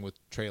run swing with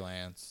Trey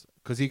Lance,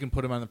 because he can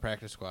put him on the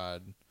practice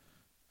squad,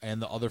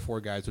 and the other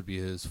 4 guys would be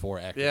his 4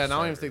 active. Yeah,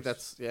 now I starters. even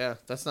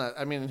think that's not.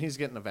 I mean, he's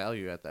getting a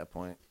value at that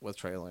point with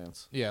Trey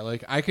Lance. Yeah,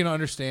 like I can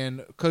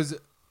understand, because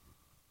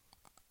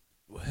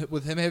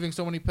with him having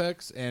so many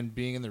picks and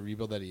being in the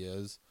rebuild that he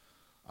is,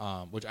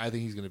 which I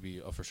think he's going to be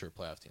a for sure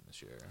playoff team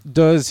this year.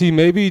 Does he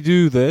maybe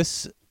do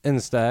this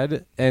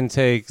instead and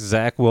take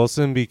Zach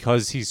Wilson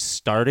because he's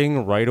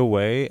starting right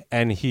away,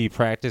 and he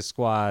practice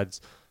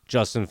squads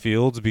Justin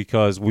Fields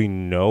because we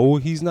know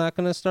he's not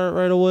going to start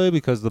right away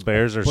because the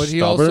Bears are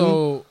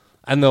stubborn,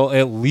 and they'll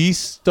at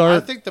least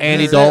start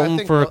Andy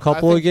Dalton for a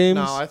couple of games?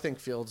 No, I think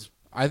Fields.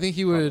 I think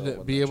he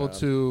would be able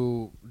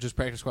to just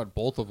practice squad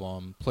both of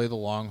them, play the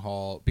long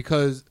haul,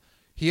 because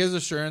he has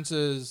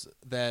assurances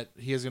that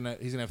he's gonna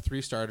have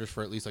 3 starters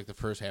for at least like the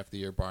first half of the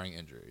year, barring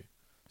injury.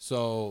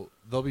 So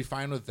they'll be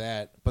fine with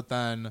that. But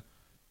then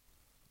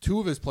 2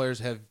 of his players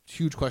have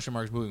huge question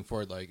marks moving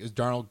forward. Like, is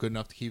Darnold good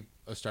enough to keep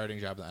a starting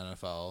job in the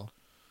NFL?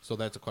 So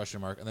that's a question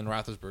mark. And then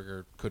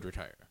Roethlisberger could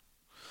retire.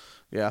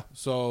 Yeah.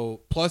 So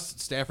plus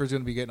Stafford's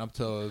going to be getting up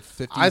to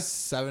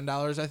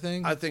 $57, I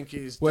think. I think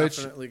he's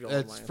definitely going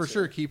Lance. It's for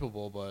sure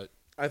keepable, but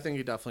I think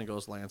he definitely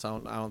goes Lance. I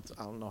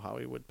don't know how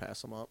he would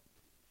pass him up.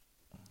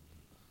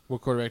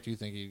 What quarterback do you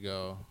think he'd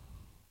go?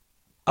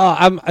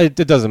 It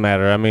doesn't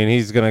matter. I mean,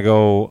 he's going to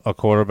go a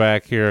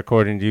quarterback here,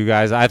 according to you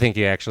guys. I think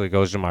he actually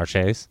goes Jamar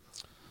Chase.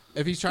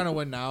 If he's trying to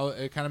win now,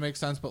 it kind of makes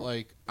sense. But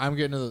like, I'm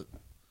getting to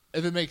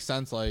if it makes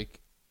sense,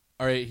 like,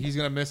 all right, he's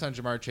going to miss on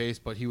Jamar Chase,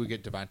 but he would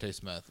get Devontae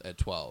Smith at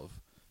 12.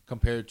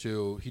 Compared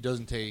to he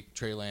doesn't take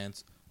Trey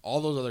Lance, all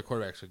those other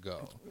quarterbacks could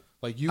go.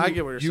 Like I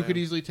get what you're saying. Could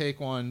easily take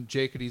one,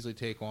 Jay could easily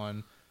take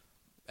one,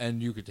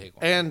 and you could take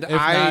one. And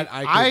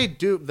I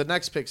do. The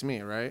next pick's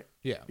me, right?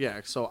 Yeah. Yeah.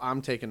 So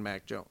I'm taking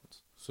Mac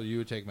Jones. So you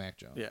would take Mac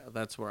Jones. Yeah,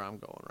 that's where I'm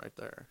going right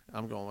there.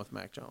 I'm going with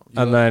Mac Jones.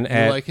 You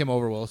like him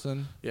over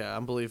Wilson? Yeah,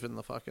 I'm believing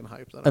the fucking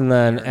hype. And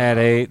then at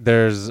 8,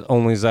 there's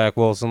only Zach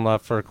Wilson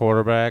left for a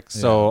quarterback.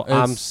 So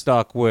I'm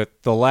stuck with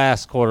the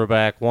last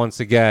quarterback once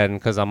again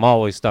because I'm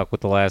always stuck with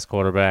the last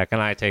quarterback,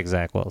 and I take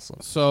Zach Wilson.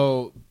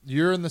 So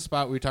you're in the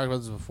spot, we talked about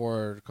this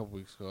before a couple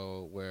weeks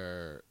ago,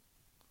 where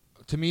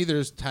to me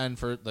there's 10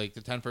 the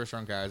 10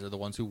 first-round guys are the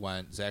ones who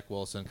went, Zach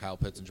Wilson, Kyle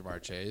Pitts, and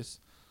Jamar Chase.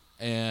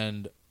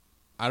 And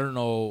I don't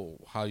know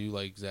how you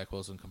like Zach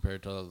Wilson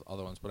compared to the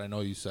other ones, but I know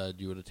you said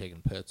you would have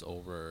taken Pitts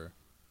over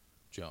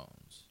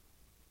Jones.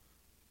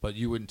 But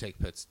you wouldn't take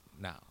Pitts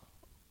now.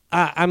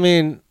 I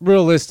mean,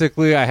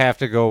 realistically, I have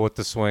to go with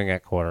the swing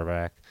at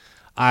quarterback.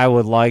 I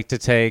would like to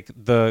take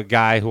the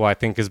guy who I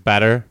think is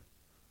better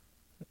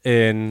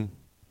in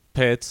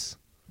Pitts.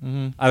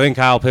 Mm-hmm. I think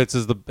Kyle Pitts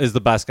is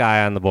the best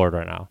guy on the board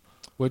right now.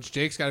 Which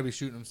Jake's got to be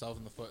shooting himself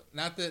in the foot.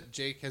 Not that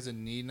Jake has a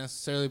need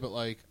necessarily, but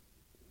like,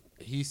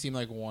 he seemed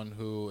like one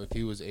who, if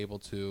he was able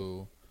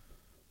to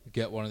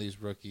get one of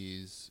these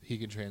rookies, he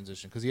can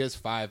transition. Because he has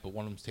 5, but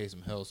one of them's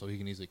Taysom Hill, so he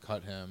can easily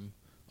cut him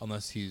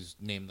unless he's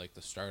named like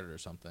the starter or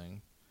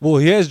something. Well,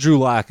 he has Drew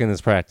Lock in his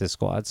practice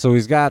squad, so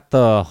he's got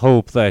the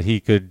hope that he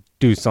could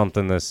do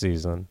something this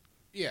season.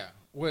 Yeah.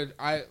 Like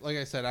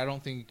I said, I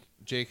don't think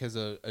Jake has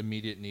an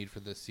immediate need for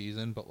this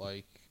season, but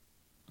like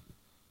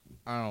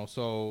I don't know.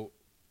 So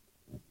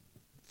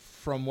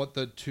from what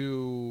the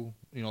two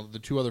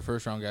other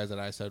first round guys that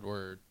I said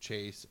were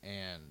Chase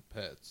and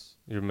Pitts.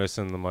 You're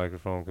missing the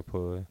microphone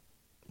completely.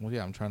 Well,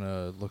 yeah, I'm trying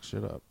to look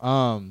shit up.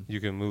 You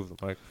can move the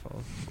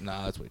microphone.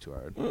 Nah, that's way too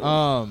hard.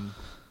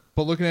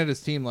 But looking at his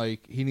team,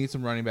 like, he needs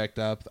some running back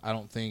depth. I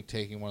don't think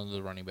taking one of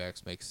the running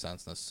backs makes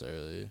sense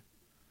necessarily.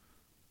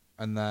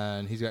 And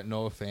then he's got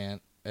Noah Fant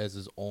as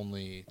his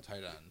only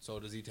tight end. So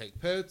does he take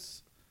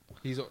Pitts?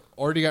 He's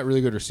already got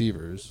really good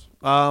receivers.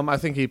 I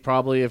think he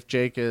probably, if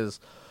Jake is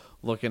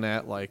looking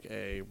at like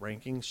a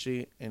ranking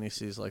sheet and he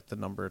sees like the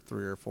number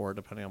 3 or 4,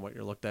 depending on what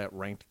you're looked at,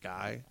 ranked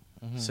guy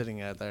sitting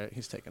at there,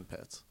 he's taking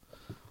Pitts.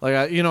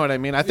 Like, you know what I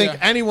mean? I think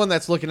anyone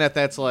that's looking at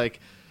that's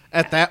like,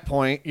 at that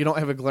point, you don't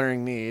have a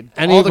glaring need.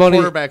 All the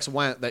quarterbacks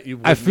went that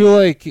you. I feel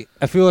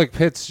like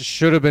Pitts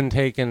should have been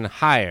taken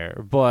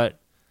higher, but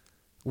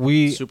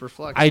super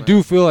flex. I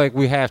do feel like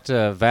we have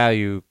to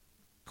value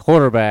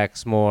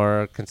quarterbacks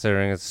more,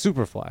 considering it's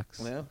super flex.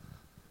 Yeah.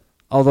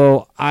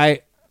 Although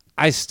I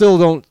still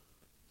don't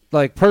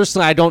like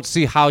personally. I don't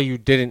see how you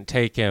didn't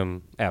take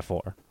him at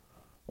 4,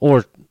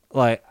 or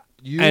like.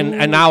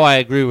 And now I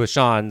agree with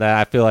Sean that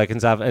I feel like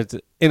it's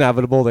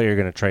inevitable that you're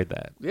going to trade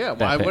that. Yeah,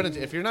 well, I wouldn't.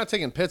 If you're not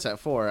taking Pitts at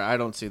 4, I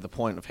don't see the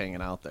point of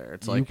hanging out there.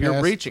 It's like you're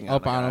reaching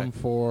up on him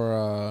for.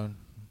 I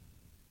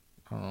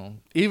don't know.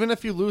 Even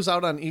if you lose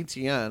out on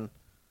ETN,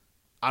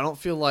 I don't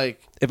feel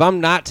like if I'm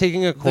not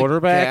taking a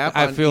quarterback,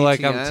 I feel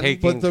like I'm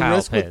taking. But the Kyle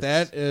risk Pitts. with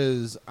that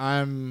is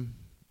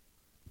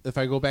if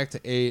I go back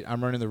to 8,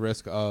 I'm running the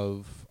risk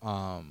of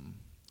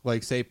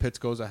like, say Pitts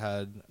goes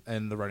ahead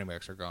and the running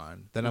backs are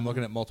gone. Then I'm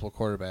looking at multiple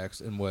quarterbacks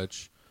in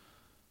which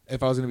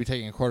if I was going to be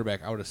taking a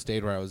quarterback, I would have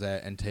stayed where I was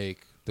at and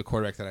take the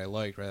quarterback that I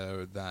liked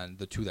rather than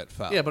the 2 that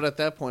fell. Yeah, but at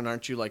that point,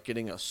 aren't you like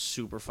getting a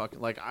super fucking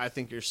like? I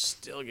think you're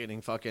still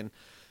getting fucking.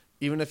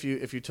 Even if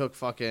you took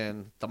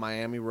fucking the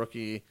Miami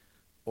rookie,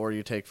 or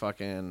you take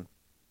fucking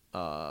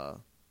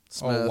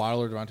Smith.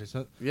 Waddle or Devontae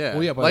Smith. Yeah,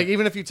 well, yeah, but like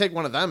even if you take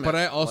one of them. But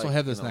I also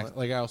have this next.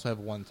 Like I also have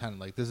 110.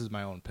 Like this is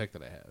my own pick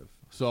that I have.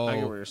 So I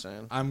get what you're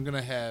saying. I'm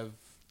gonna have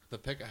the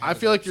pick. I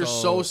feel like you're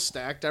so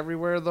stacked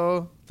everywhere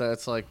though that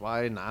it's like,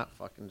 why not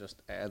fucking just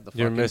add the?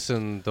 You're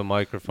missing the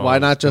microphone. Why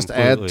not just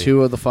completely. add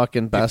 2 of the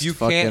fucking best? If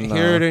you can't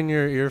hear it in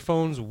your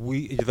earphones,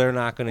 they're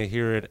not going to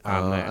hear it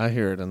on there. I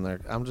hear it in there.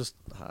 I'm just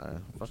high.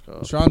 Fuck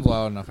off. Sean's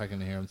loud enough I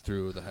can hear him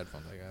through the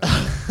headphones. I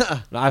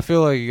got. I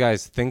feel like you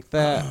guys think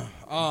that,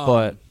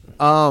 but.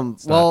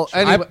 Well,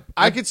 anyway,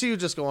 I could see you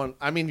just going.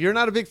 I mean, you're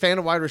not a big fan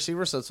of wide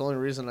receivers, so that's the only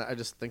reason I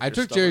just think. I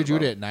took Jerry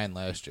Jeudy at 9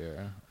 last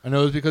year. I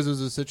know it was because it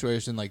was a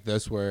situation like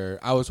this where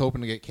I was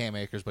hoping to get Cam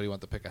Akers, but he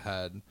went to pick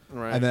ahead.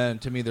 Right. And then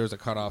to me, there was a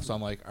cutoff, so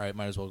I'm like, all right,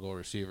 might as well go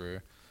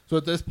receiver. So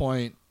at this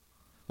point,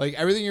 like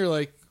everything you're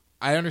like,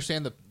 I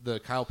understand the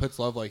Kyle Pitts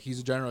love, like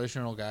he's a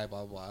generational guy,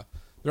 blah, blah.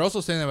 They're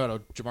also saying that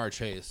about Jamar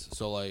Chase.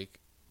 So like,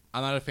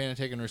 I'm not a fan of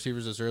taking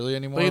receivers this early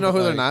anymore. But you know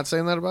who they're not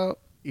saying that about?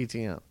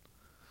 ETN.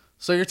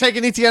 So you're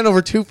taking ETN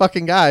over 2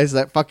 fucking guys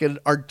that fucking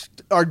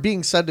are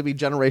being said to be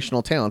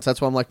generational talents. That's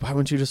why I'm like, why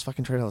wouldn't you just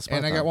fucking trade out the spot?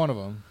 And I got one of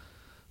them.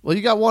 Well,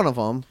 you got one of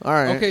them. All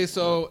right. Okay,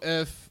 so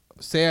if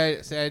say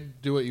I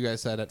do what you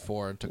guys said at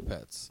 4 and took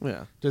Pitts.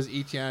 Yeah. Does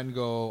ETN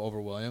go over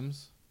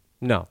Williams?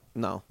 No.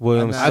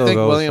 Williams. I think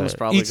Williams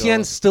probably ETN's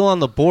goes. still on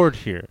the board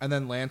here. And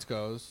then Lance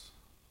goes.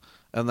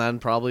 And then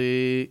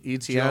probably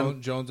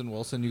ETN. Jones and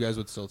Wilson, you guys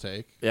would still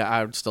take. Yeah,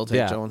 I would still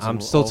take Jones. I'm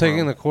still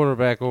taking the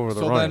quarterback over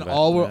the running back.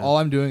 So then all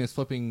I'm doing is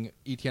flipping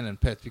ETN and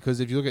Pitts because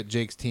if you look at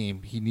Jake's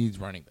team, he needs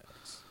running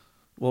backs.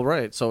 Well,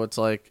 right. So it's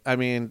like, I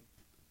mean,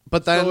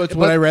 but then so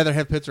would I rather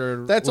have Pitts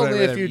or that's only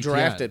if you ETN?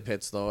 drafted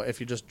Pitts though.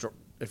 If you just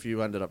if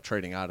you ended up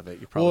trading out of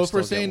it, you probably. Well, if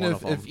we're saying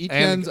if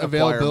ETN's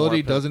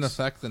availability doesn't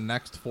affect the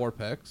next 4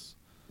 picks,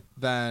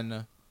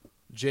 then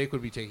Jake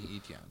would be taking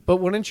ETN. But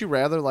wouldn't you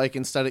rather, like,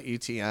 instead of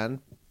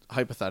ETN,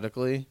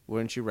 hypothetically,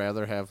 wouldn't you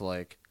rather have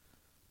like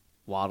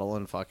Waddle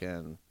and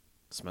fucking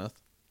Smith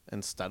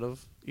instead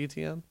of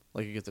ETN?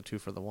 Like you get the 2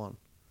 for the 1.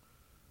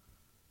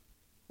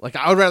 Like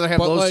I would rather have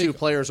those 2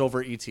 players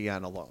over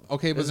ETN alone.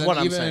 Okay, but is then what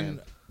I'm saying.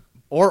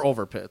 Or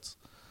over Pitts.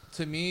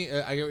 To me,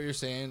 I get what you're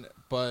saying,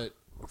 but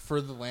for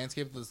the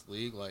landscape of this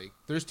league, like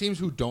there's teams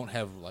who don't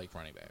have like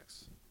running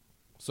backs.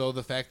 So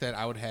the fact that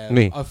I would have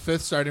a 5th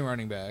starting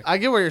running back, I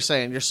get what you're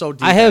saying. You're so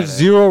deep. I have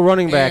 0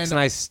 running backs, and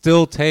I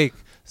still take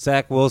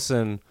Zach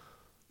Wilson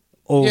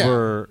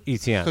over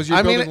ETN.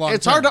 I mean,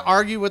 it's hard to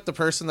argue with the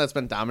person that's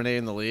been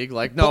dominating the league.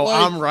 Like, no,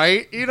 I'm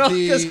right. You know,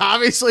 because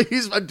obviously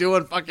he's been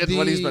doing fucking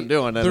what he's been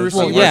doing. And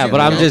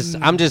but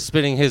I'm just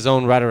spitting his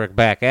own rhetoric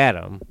back at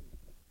him.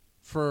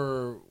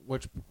 For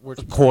which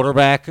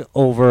quarterback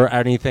over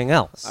anything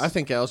else? I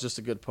think Al's just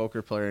a good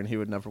poker player, and he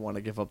would never want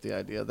to give up the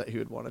idea that he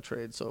would want to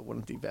trade, so it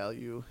wouldn't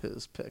devalue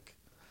his pick.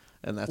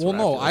 And that's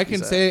I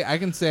can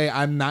say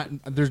I'm not.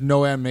 There's no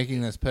way I'm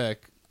making this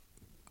pick.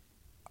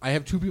 I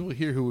have 2 people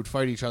here who would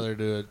fight each other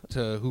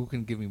to who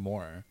can give me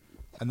more,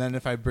 and then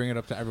if I bring it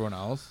up to everyone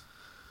else,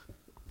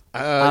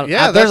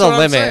 there's a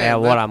limit at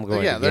what I'm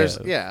going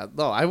to give.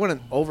 No, I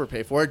wouldn't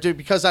overpay for it, dude,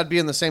 because I'd be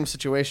in the same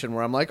situation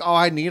where I'm like, oh,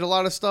 I need a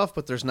lot of stuff,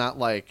 but there's not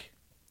like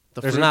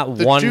There's not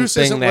one juice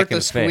thing isn't that worth can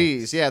the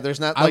squeeze. fix. Yeah, there's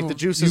not like the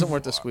juice isn't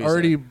worth the squeeze.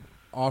 Already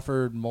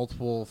offered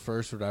multiple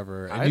firsts or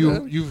whatever,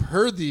 and you've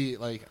heard the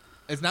like.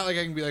 It's not like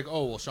I can be like,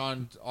 oh well,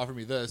 Sean offered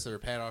me this or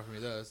Pat offered me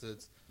this.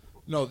 It's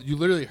no, you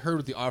literally heard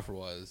what the offer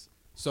was.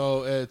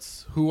 So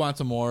it's who wants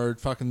a more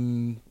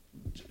fucking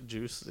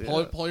juice.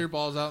 Yeah. Pull your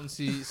balls out and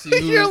see who's,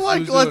 You're like,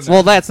 who's let's doing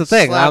Well, that's the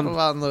thing. Slap I'm him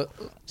on the.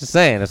 just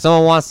saying, if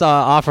someone wants to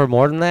offer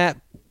more than that,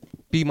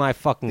 be my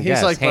fucking He's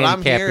guest. like, but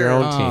I'm Handicap here your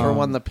own team. for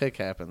when the pick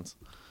happens.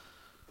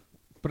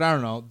 But I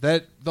don't know.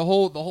 That the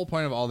whole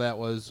point of all that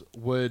was,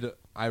 would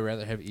I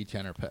rather have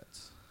Etienne or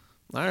Pitts?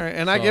 All right,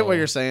 and I get what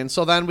you're saying.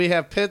 So then we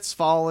have Pitts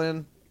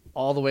falling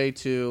all the way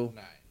to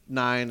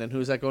 9, and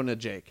who's that going to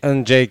Jake?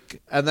 And Jake.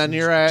 And then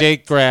you're at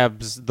Jake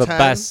grabs the 10.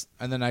 best.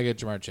 And then I get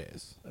Jamar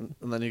Chase.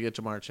 and then you get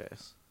Jamar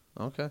Chase.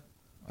 Okay.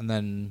 And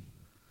then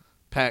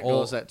Pat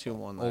goes at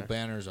 2-1 there. old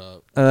Banner's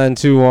up. And then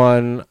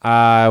 2-1,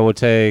 I would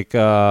take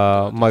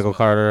Michael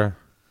Carter.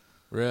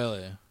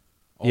 Really?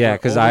 Yeah,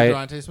 because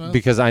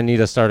because I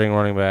need a starting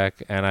running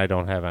back, and I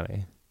don't have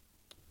any.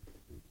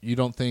 You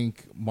don't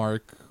think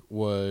Mark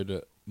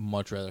would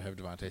much rather have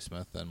Devontae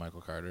Smith than Michael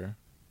Carter?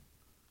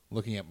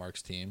 Looking at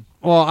Mark's team.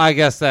 Well, I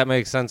guess that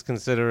makes sense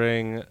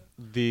considering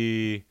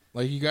the...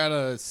 Like, you got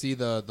to see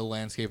the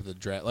landscape of the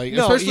draft. Like,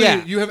 No, especially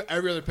yeah. you have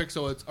every other pick,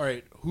 so it's, all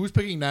right, who's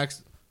picking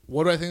next?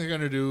 What do I think they're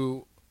going to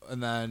do?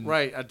 And then...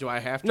 Right. Do I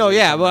have to? No,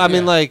 yeah, but I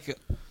mean, like...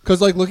 Because,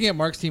 like, looking at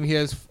Mark's team, he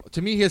has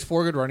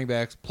 4 good running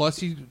backs. Plus,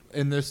 he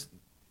in this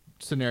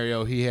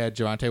scenario, he had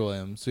Javonte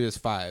Williams, so he has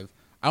 5.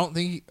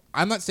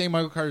 I'm not saying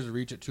Michael Carter's a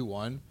reach at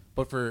 2-1,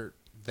 but for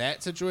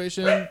that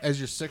situation, as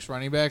your 6th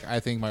running back, I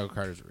think Michael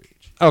Carter's a reach.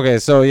 Okay,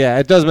 so, yeah,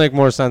 it does make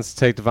more sense to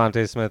take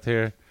Devontae Smith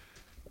here.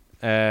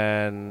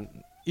 And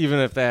even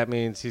if that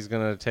means he's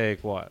going to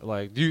take what?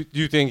 Like, do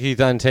you think he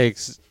then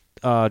takes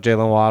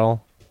Jalen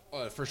Waddle?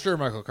 For sure,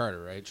 Michael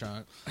Carter, right,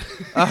 Sean?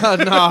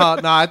 No,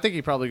 I think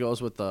he probably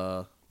goes with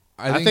the...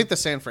 I think the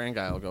San Fran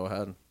guy will go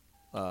ahead.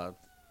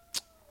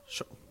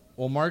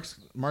 Well, Mark's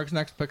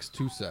next pick's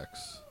 2-6,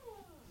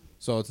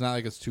 so it's not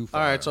like it's too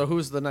far. All right, so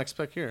who's the next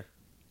pick here?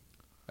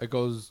 It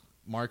goes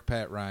Mark,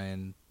 Pat,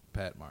 Ryan,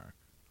 Pat, Mark.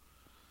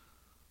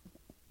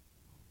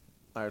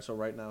 All right, so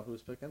right now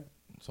who's picking?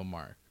 So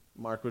Mark.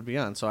 Mark would be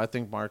on. So I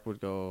think Mark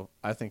would go.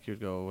 I think you'd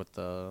go with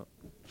the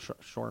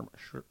Sherman,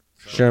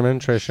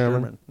 Trey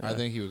Sherman. Yeah. I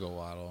think he would go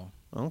Waddle.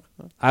 Okay.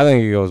 I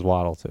think he goes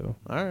Waddle, too.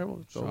 All right, we'll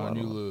go Sean, Waddle.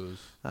 you lose.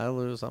 I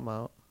lose. I'm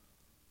out.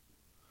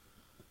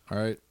 All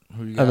right,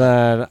 who you got? And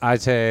then I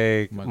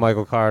take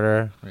Michael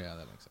Carter. Yeah,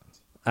 that makes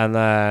sense. And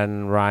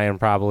then Ryan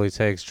probably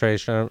takes Trey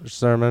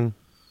Sermon.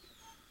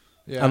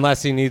 Yeah.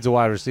 Unless he needs a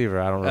wide receiver.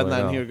 I don't really know.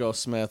 And then he would go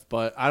Smith,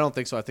 but I don't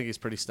think so. I think he's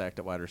pretty stacked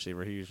at wide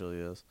receiver. He usually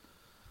is.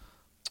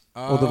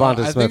 Well, Devonta I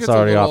think Smith's it's a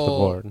already off the little-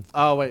 board.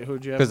 Oh, wait,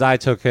 who'd you have? Because I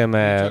took him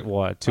at,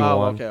 what,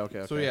 2-1? Oh,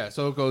 okay. So, yeah,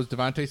 so it goes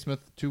Devontae Smith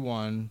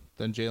 2-1,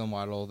 then Jalen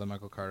Waddle, then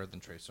Michael Carter,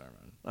 then Trey Sermon.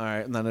 All right,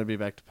 and then it'd be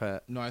back to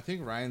Pat. No, I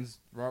think Ryan's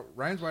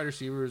wide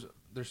receivers,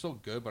 they're still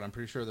good, but I'm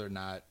pretty sure they're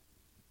not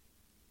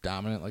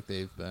dominant like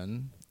they've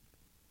been.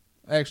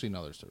 Actually,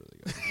 no, they're still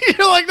really good.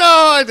 You're like, no,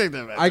 I take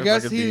that back. I They're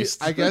guess fucking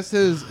beasts. I guess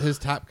his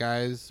top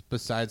guys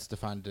besides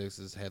Stephon Diggs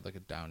has had like a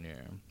down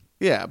year.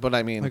 Yeah, but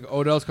I mean, Like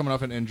Odell's coming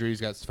off an injury.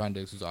 He's got Stephon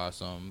Diggs, who's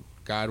awesome.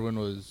 Godwin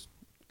was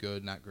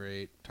good, not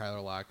great.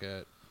 Tyler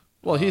Lockett.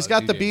 well, he's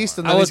got the DJ beast,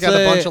 Moore. and then he's got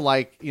a bunch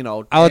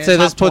of I would say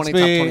top this puts 20,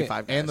 me- top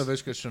 25 guys. And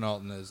LaVishka Chenault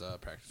in his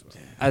practice squad.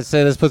 I'd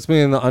say this puts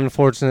me in the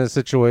unfortunate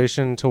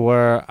situation to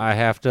where I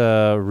have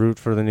to root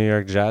for the New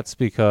York Jets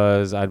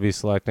because I'd be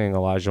selecting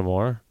Elijah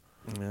Moore.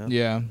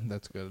 Yeah,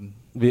 that's good.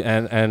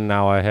 And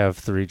now I have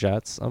 3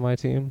 Jets on my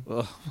team.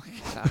 Oh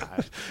my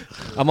god!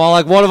 I'm all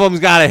like, one of them's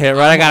got to hit,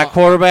 right? I got a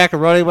quarterback, a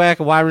running back,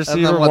 a wide receiver.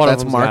 And then one what? of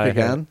That's them's Mark gotta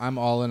again. hit. I'm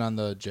all in on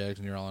the Jags,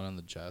 and you're all in on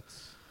the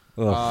Jets.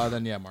 Ugh.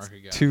 Then yeah, Mark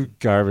again. 2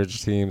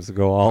 garbage teams to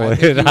go all I in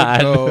think you would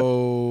on.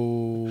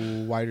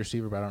 go wide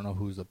receiver, but I don't know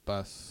who's the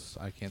best.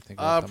 I can't think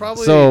of.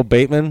 Probably. So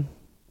Bateman,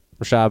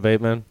 Rashad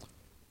Bateman.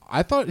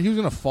 I thought he was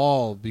gonna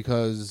fall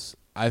because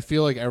I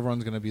feel like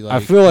everyone's gonna be like. I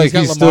feel like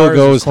he's he got still Lamar as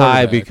his goes high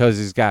quarterback. because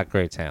he's got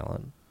great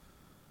talent.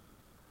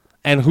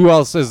 And who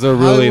else is there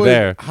really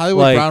there?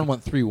 Hollywood Like, Brown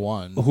went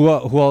 3-1.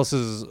 Who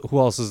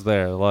else is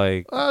there?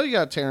 Like, Oh, you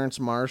got Terrence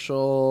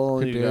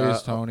Marshall. You Kadarius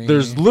got, Toney.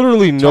 there's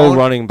literally no Tony-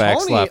 running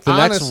backs Tony, left. The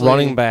next honestly,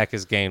 running back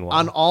is Gainwell.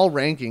 on all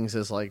rankings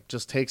is like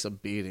just takes a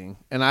beating,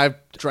 and I've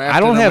drafted.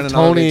 I don't him have in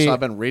another league, Tony. so I've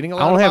been reading a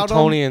lot. I don't have about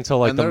Tony him, until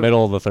like and the they're-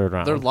 middle of the 3rd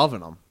round. They're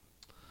loving him.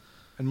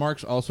 And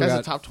Mark's also That's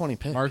got a top 20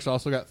 pick. Mark's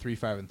also got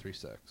 3-5 and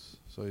 3-6,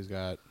 so he's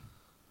got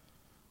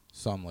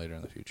some later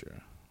in the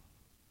future.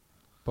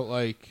 But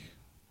like,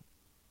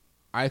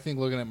 I think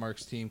looking at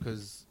Mark's team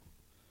because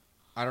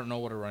I don't know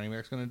what a running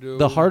back's going to do.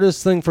 The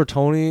hardest thing for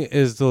Tony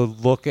is to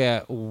look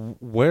at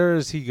where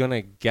is he going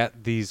to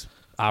get these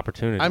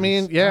opportunities. I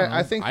mean, yeah,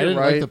 I think I you're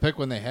didn't right. like the pick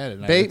when they had it.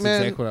 And Bateman-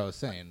 that's exactly what I was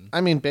saying.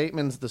 I mean,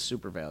 Bateman's the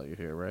super value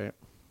here, right?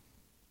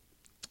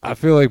 I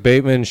feel like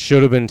Bateman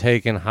should have been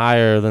taken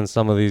higher than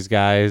some of these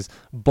guys,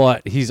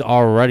 but he's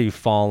already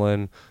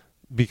fallen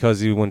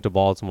because he went to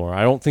Baltimore.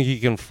 I don't think he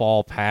can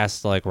fall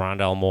past like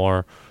Rondell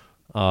Moore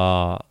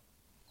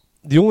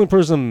the only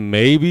person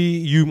maybe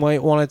you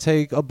might want to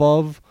take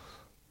above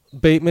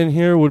Bateman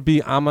here would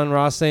be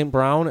Amon-Ra St.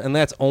 Brown, and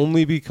that's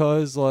only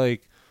because,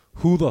 like,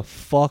 who the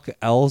fuck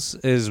else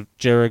is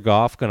Jared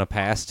Goff going to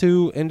pass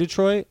to in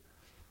Detroit?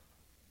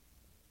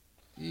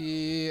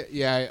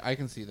 Yeah, I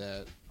can see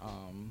that.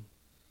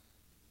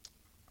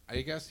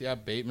 I guess,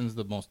 Bateman's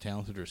the most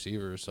talented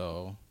receiver,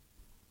 so.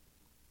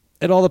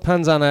 It all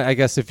depends on, I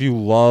guess, if you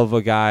love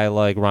a guy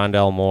like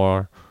Rondell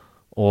Moore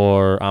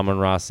or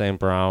Amon-Ra St.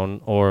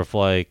 Brown, or if,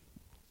 like,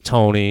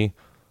 Tony.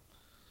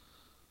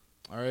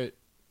 All right.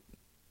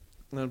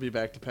 I'm going to be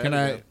back to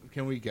Pat.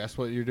 Can we guess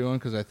what you're doing?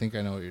 Because I think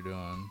I know what you're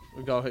doing.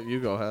 You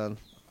go ahead.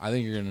 I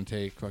think you're going to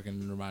take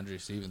fucking Ramondre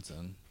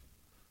Stevenson.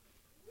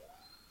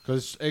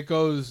 Because it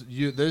goes,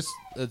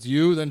 it's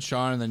you, then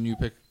Sean, and then you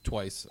pick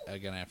twice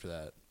again after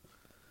that.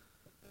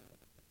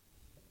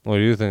 What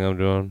do you think I'm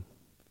doing?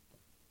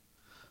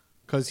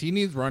 Because he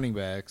needs running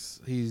backs.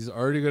 He's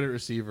already good at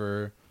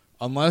receiver.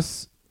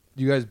 Unless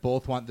you guys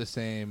both want the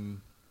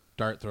same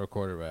dart throw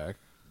quarterback.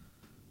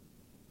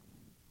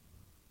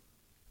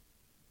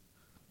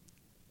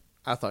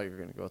 I thought you were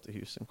going to go with the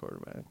Houston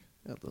quarterback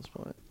at this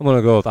point. I'm going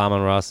to go with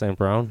Amon-Ra St.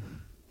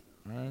 Brown.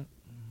 All right.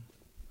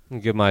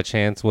 And give my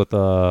chance with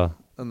and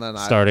then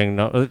starting.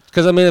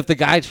 Because, I mean, if the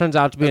guy turns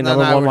out to be a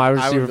number one wide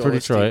receiver for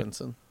Detroit.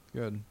 Stevenson.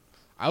 Good.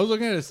 I was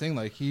looking at his thing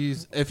like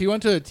if he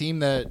went to a team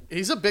that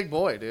he's a big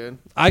boy, dude.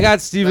 I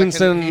got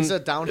Stevenson. He's a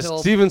downhill.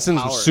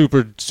 Stevenson's power.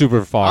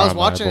 super far. I was on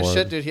watching my his board.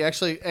 shit, dude. He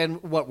actually,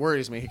 and what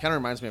worries me, he kind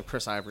of reminds me of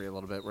Chris Ivory a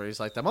little bit, where he's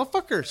like that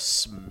motherfucker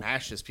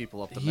smashes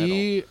people up the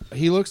middle.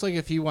 He looks like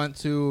if he went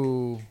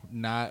to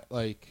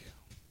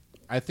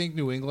I think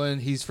New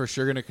England, he's for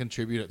sure going to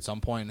contribute at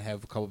some point and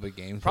have a couple big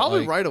games.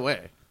 Probably right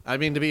away. I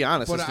mean, to be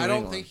honest, but it's I New don't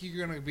England. think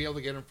you're going to be able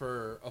to get him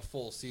for a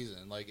full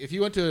season. Like, if he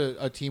went to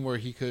a team where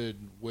he could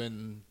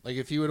win, like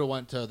if he would have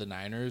went to the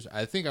Niners,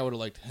 I think I would have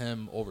liked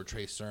him over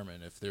Trey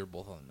Sermon if they were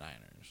both on the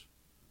Niners.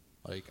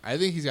 Like, I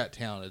think he's got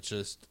talent. It's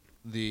just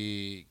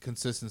the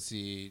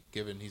consistency,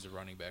 given he's a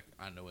running back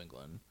on New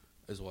England,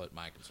 is what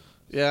my concern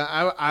is. Yeah,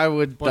 I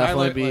would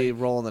definitely be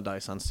rolling the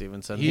dice on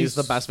Stevenson. He's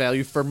the best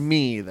value for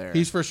me there.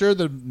 He's for sure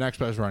the next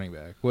best running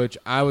back, which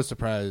I was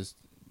surprised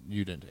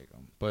you didn't take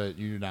him. But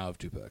you now have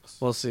 2 picks.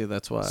 We'll see.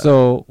 That's why.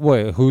 So,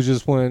 wait, who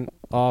just went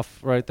off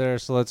right there?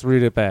 So let's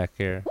read it back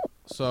here.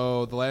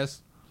 So the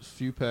last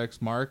few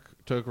picks, Mark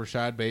took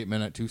Rashad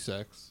Bateman at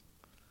 2.6.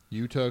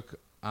 You took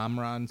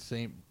Amon-Ra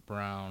St.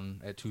 Brown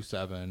at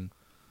 2.7.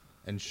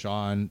 And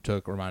Sean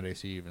took Ramondre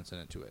Stevenson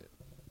at 2.8.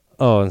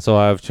 Oh, and so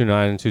I have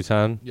 2.9 and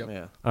 2.10? Yep.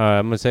 Yeah. All right,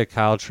 I'm going to take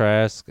Kyle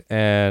Trask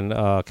and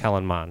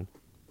Kellen Mond.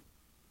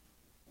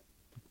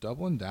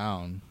 Doubling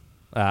down.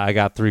 I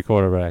got 3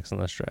 quarterbacks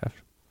in this draft.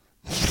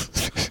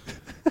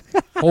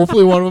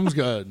 Hopefully one of them's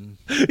good.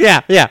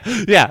 Yeah.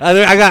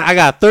 I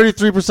got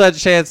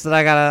 33% chance that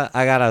I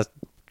got a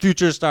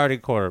future starting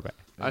quarterback.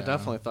 I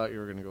definitely thought you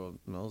were going to go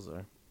with Mills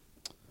there.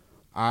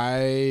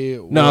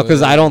 No,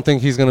 because I don't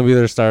think he's going to be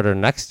their starter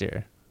next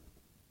year.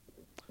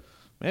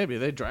 Maybe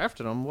they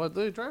drafted him. What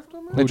they drafted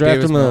him? They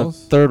drafted him in the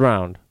 3rd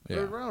round. Yeah.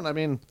 3rd round. I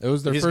mean, it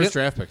was their first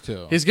draft pick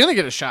too. He's gonna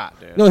get a shot,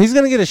 dude. No, he's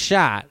going to get a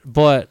shot,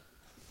 but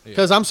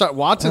because I'm sorry,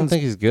 Watson. I don't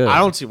think he's good. I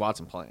don't see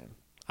Watson playing.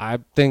 I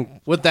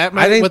think with that.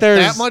 I think with there's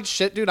that much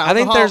shit, dude. I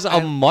think there's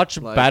a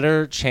much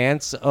better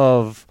chance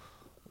of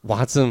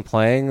Watson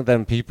playing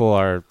than people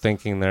are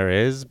thinking there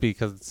is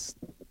because it's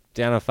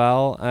the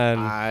NFL.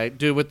 And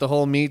dude, with the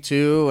whole Me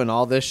Too and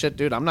all this shit,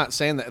 dude, I'm not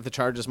saying that the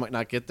Chargers might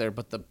not get there,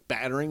 but the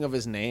battering of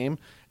his name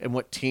and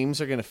what teams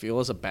are going to feel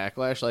as a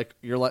backlash, like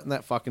you're letting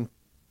that fucking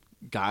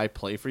guy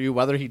play for you,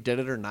 whether he did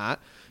it or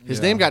not. His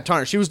name got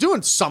tarnished. He was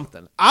doing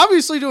something.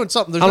 Obviously doing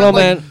something. There's I don't know,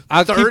 man.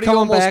 I 30 keep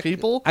almost back,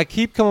 people. I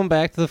keep coming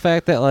back to the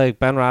fact that like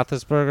Ben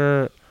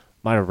Roethlisberger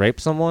might have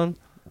raped someone,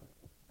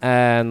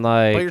 and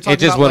like it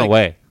just went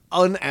away.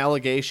 An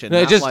allegation.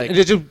 No, it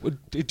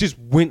just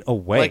went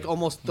away. Like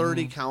almost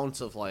 30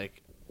 counts of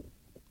like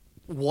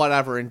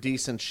whatever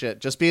indecent shit.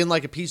 Just being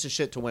like a piece of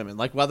shit to women.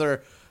 Like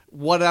whatever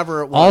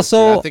it was.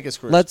 Also, dude, I think his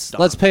career's done.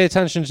 let's pay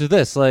attention to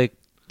this. Like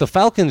the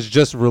Falcons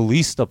just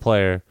released a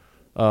player,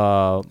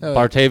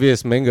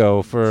 Bartavius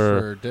Mingo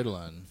for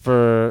diddling.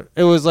 For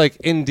it was like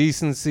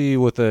indecency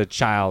with a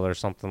child or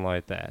something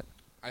like that.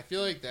 I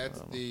feel like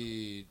that's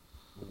the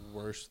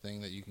worst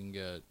thing that you can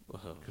get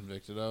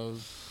convicted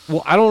of.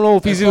 Well, I don't know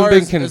if he's even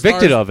been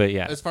convicted of it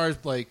yet. As far as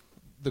like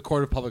the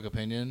court of public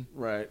opinion,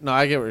 right? No,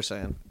 I get what you're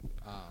saying.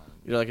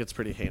 You're like it's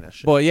pretty heinous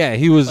shit. But yeah,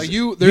 he was like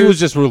he was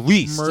just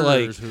released.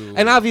 Like, who,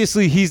 and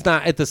obviously he's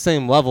not at the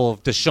same level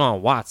of Deshaun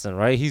Watson,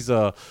 right? He's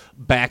a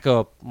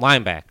backup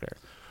linebacker.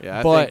 Yeah,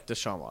 I think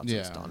Deshaun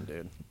Watson's done,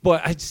 dude.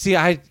 But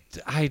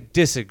I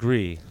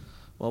disagree.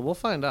 Well, we'll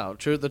find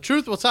out. The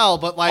truth will tell.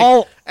 But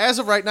like as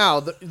of right now,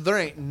 there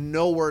ain't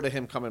no word of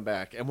him coming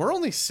back, and we're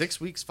only 6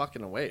 weeks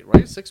fucking away,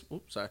 right?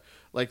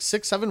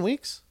 6-7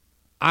 weeks.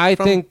 I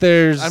think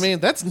there's. I mean,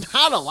 that's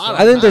not a lot.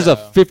 I think there's a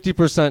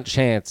 50%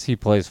 chance he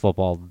plays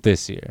football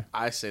this year.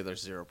 I say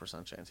there's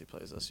 0% chance he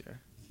plays this year.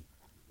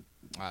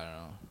 I don't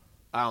know.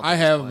 I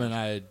have him, and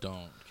I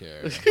don't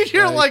care.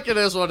 You're like, it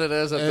is what it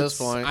is at this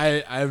point.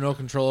 I have no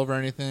control over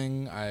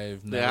anything.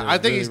 I've never I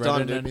think really he's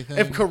done, dude. anything.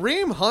 If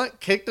Kareem Hunt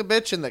kicked a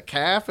bitch in the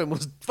calf and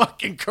was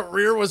fucking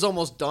career was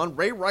almost done,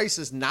 Ray Rice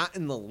is not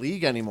in the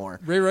league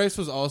anymore. Ray Rice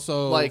was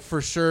also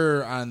for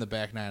sure on the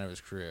back nine of his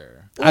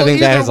career. I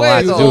think that has a lot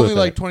to do with it. He was only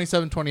like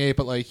 27, 28,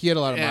 but like he had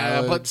a lot of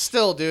mileage. But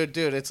still, dude,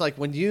 it's like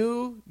when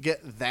you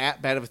get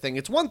that bad of a thing,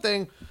 it's one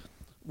thing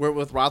where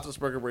with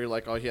Roethlisberger where you're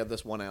like, oh, he had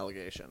this one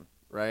allegation,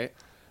 right?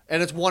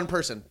 And it's one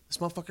person. This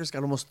motherfucker's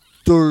got almost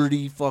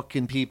 30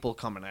 fucking people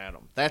coming at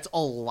him. That's a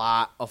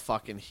lot of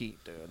fucking heat,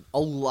 dude. A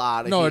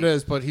lot of heat. No, it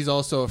is, but he's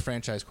also a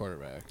franchise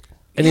quarterback.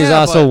 And he's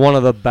also one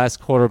of the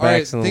best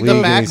quarterbacks in the league,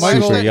 and he's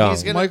super young.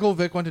 Michael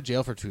Vick went to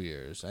jail for 2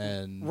 years.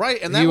 And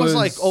that was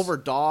like over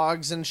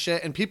dogs and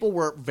shit, and people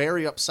were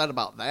very upset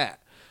about that.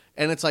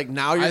 And it's like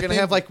now you're going to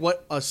have like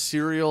a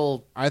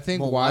serial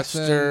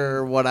molester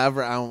or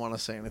whatever. I don't want to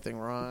say anything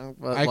wrong,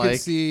 but I could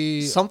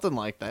see something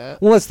like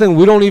that. Well, that's the thing.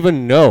 We don't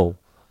even know.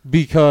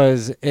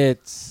 Because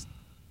it's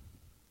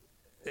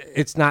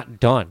not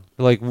done.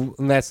 Like,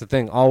 and that's the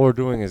thing. All we're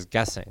doing is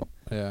guessing.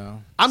 Yeah.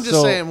 I'm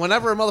just saying,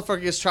 whenever a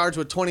motherfucker gets charged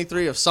with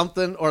 23 of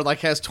something, or like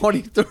has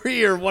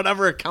 23 or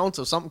whatever accounts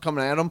of something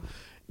coming at him,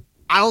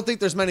 I don't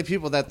think there's many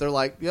people that they're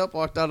like, yep,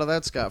 walked out of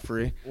that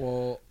scot-free.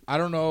 Well, I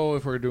don't know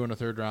if we're doing a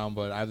third round,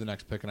 but I have the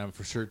next pick, and I'm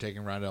for sure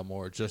taking Rondale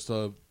Moore just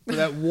for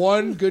that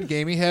one good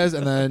game he has,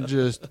 and then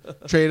just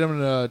trade him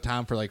to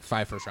Tom for like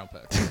 5 first-round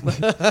picks.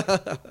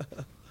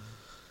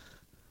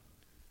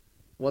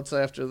 What's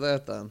after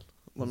that, then?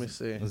 Let me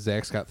see.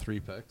 Zach's got 3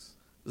 picks.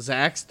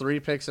 Zach's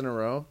 3 picks in a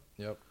row?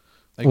 Yep.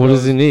 What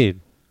does he need?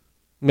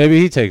 Maybe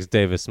he takes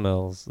Davis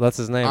Mills. That's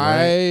his name,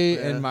 right?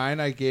 In mine,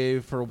 I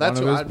gave for one of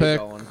his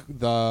picks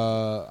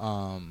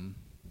the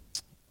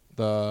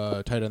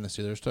tight end the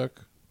Steelers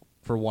took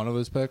for one of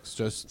his picks.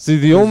 See,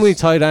 the only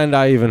tight end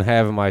I even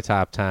have in my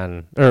top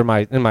 10 or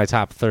in my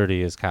top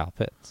 30 is Kyle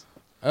Pitts.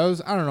 I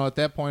don't know. At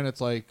that point, it's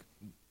like,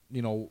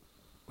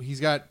 he's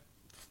got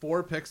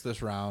 4 picks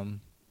this round.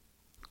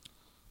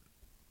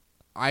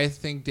 I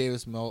think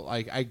Davis Mills,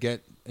 I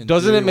get.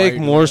 Doesn't it make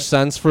more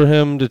sense for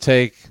him to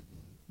take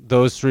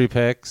those 3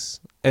 picks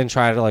and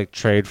try to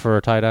trade for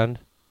a tight end?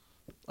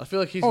 I feel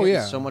like he's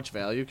getting so much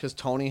value because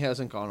Tony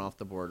hasn't gone off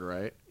the board,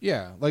 right?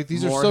 Yeah,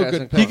 these are so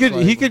good picks.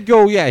 He could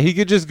go. Yeah, he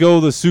could just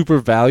go the super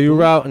value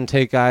route and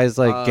take guys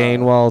like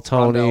Gainwell,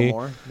 Tony.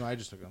 No, I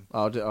just took him.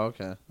 Oh,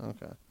 okay.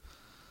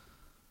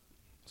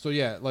 So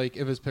yeah,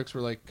 if his picks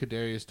were like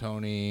Kadarius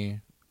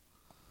Toney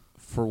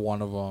for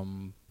one of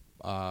them.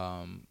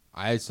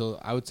 I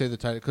would say the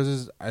tight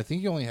because I think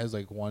he only has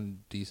one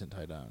decent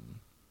tight end,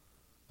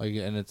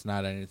 and it's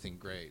not anything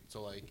great.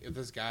 So if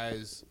this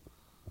guy's,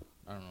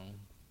 I don't know,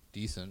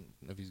 decent,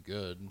 if he's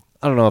good.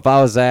 I don't know. If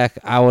I was Zach,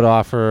 I would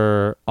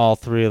offer all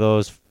 3 of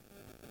those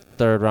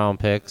 3rd round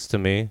picks to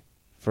me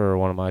for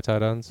one of my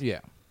tight ends. Yeah.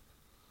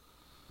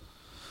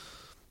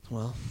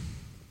 Well,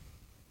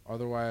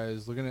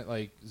 otherwise, looking at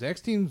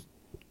Zach's team's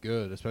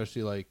good,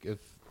 especially if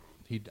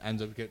he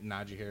ends up getting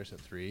Najee Harris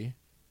at 3.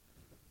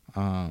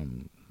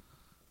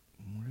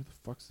 Where the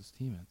fuck's this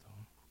team at,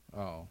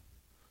 though? Oh.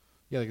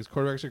 Yeah, his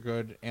quarterbacks are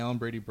good. Allen,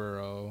 Brady,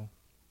 Burrow.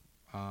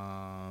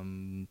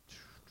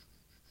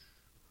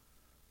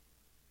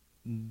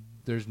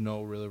 There's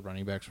no really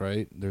running backs,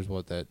 right? There's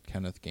that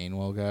Kenneth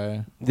Gainwell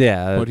guy.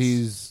 Yeah, but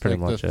he's pretty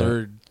much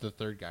the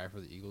third guy for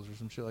the Eagles or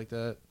some shit like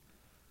that.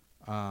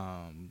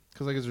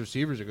 Because his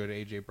receivers are good.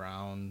 AJ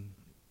Brown,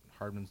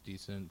 Hardman's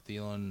decent.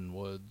 Thielen and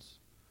Woods.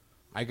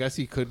 I guess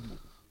he could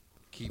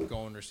keep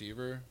going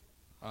receiver.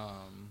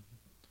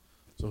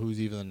 So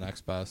who's even the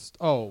next best?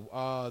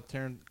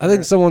 Terrence. I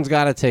think someone's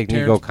got to take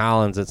Nico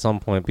Collins at some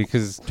point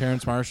because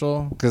Terrence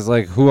Marshall. Because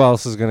who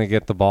else is going to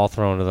get the ball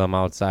thrown to them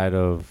outside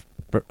of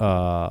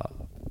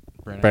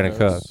Brandon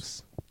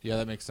Cooks? Yeah,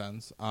 that makes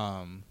sense.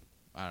 I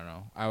don't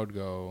know. I would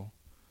go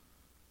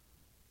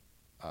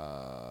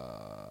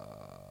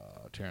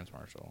Terrence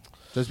Marshall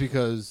just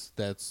because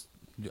that's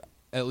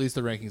at least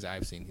the rankings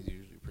I've seen. He's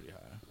usually pretty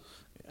high.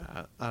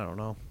 Yeah, I don't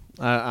know.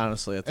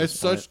 Honestly, at this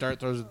point, such start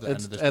throws at the end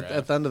of the draft.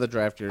 At the end of the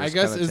draft, I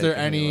guess is there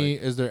any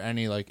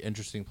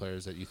interesting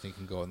players that you think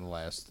can go in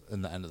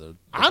the end of the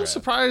I'm draft?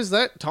 Surprised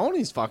that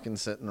Tony's fucking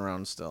sitting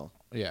around still.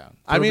 Yeah,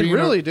 I mean,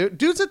 really,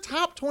 dude's a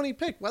top 20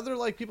 pick. Whether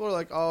people are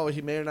like, oh,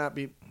 he may or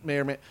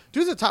may.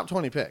 Dude's a top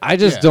 20 pick. I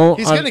just don't.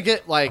 He's gonna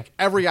get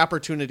every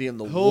opportunity in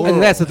the world. And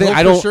that's the thing.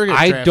 I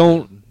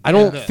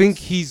don't think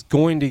he's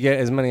going to get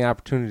as many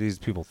opportunities as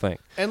people think.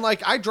 And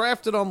I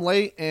drafted him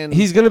late, and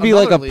he's going to be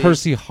like a league.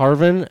 Percy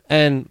Harvin.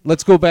 And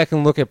let's go back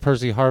and look at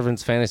Percy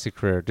Harvin's fantasy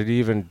career. Did he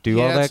even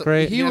do all that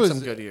great? He had some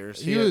good years.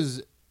 He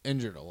was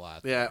injured a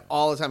lot. Yeah,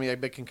 all the time. He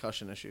had big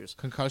concussion issues.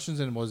 Concussions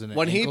and wasn't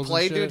when he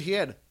played, dude. He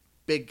had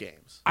big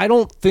games. I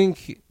don't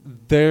think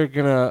they're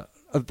gonna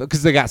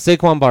because they got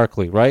Saquon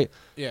Barkley, right?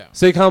 Yeah.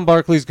 Saquon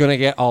Barkley's going to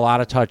get a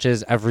lot of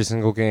touches every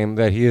single game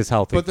that he is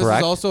healthy, But this correct?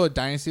 is also a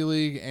Dynasty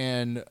League,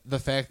 and the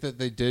fact that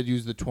they did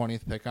use the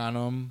 20th pick on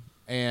him,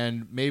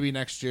 and maybe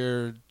next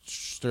year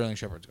Sterling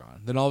Shepard's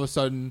gone. Then all of a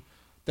sudden,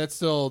 that's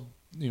still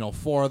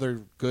 4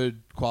 other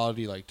good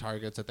quality like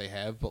targets that they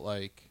have, but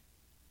like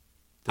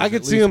I there's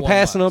could at see least him one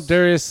passing less. up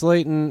Darius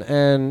Slayton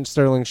and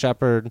Sterling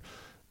Shepard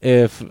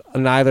if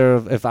either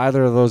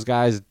of those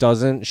guys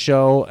doesn't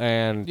show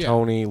and Yeah.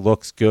 Tony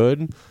looks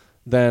good.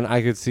 Then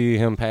I could see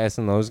him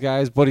passing those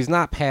guys, but he's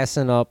not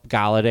passing up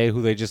Galladay,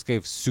 who they just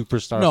gave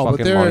superstar No, but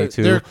fucking money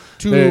to. they're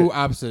 2 They're-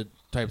 opposite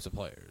types of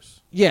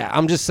players. Yeah,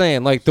 I'm just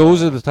saying, like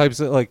those are the types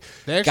of like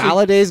They actually-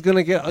 Galladay's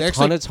gonna get They a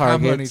ton actually of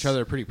complement targets, each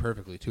other pretty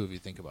perfectly too, if you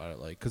think about it.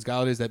 Like because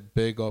Galladay's that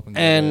big open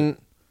guy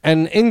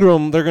and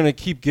Ingram they're gonna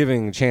keep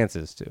giving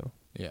chances to.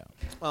 yeah.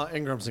 Well,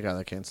 Ingram's the guy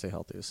that can't stay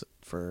healthy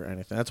for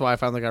anything. That's why I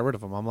finally got rid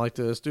of him. I'm like,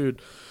 this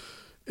dude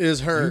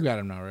is You hurt. got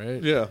him now,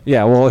 right? Yeah.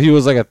 Yeah, well, he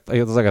was like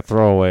a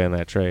throwaway in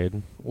that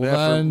trade. Well,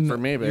 Yeah, then for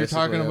me, you're basically,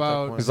 talking at that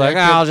about point. He's like,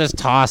 I'll just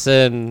toss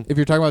in. if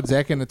you're talking about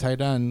Zach and the tight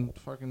end,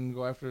 fucking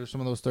go after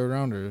some of those third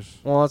rounders.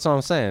 Well, that's what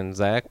I'm saying.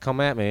 Zach, come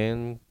at me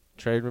and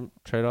trade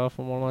off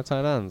from one of my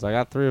tight ends. I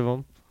got 3 of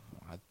them.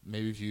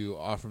 Maybe if you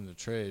offer him the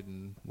trade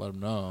and let him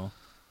know.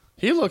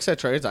 He looks at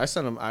trades. I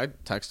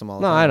text him all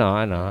the No, time.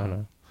 I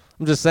know.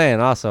 I'm just saying.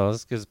 Also,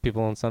 this gives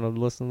people incentive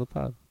to listen to the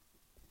pod.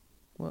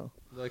 Well,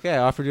 Like, hey, I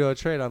offered you a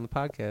trade on the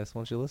podcast. Why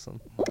don't you listen?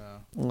 Yeah.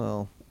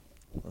 well,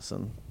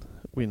 listen.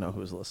 We know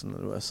who's listening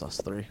to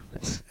us 3.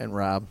 And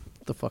Rob,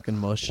 the fucking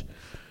mush.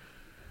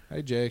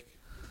 Hey, Jake.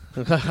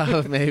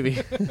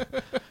 Maybe.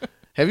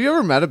 Have you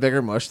ever met a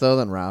bigger mush, though,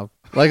 than Rob?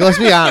 Like, let's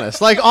be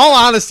honest. Like, all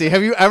honesty,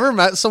 have you ever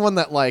met someone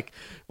that, like,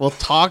 will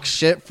talk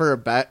shit for a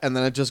bet and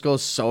then it just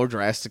goes so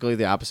drastically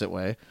the opposite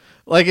way?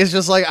 Like, it's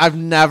just like, I've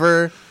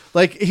never...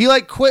 Like, he,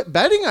 like, quit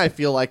betting, I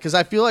feel like, because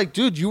I feel like,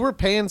 dude, you were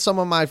paying some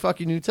of my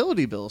fucking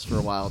utility bills for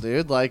a while,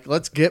 dude. Like,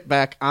 let's get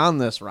back on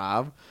this,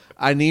 Rob.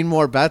 I need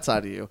more bets out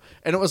of you.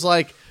 And it was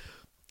like,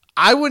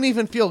 I wouldn't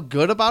even feel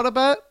good about a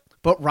bet,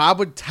 but Rob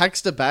would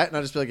text a bet, and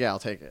I'd just be like, yeah, I'll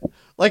take it.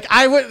 Like,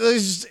 I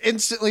just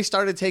instantly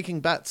started taking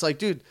bets. Like,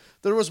 dude,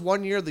 there was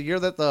one year, the year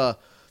that the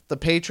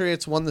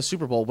Patriots won the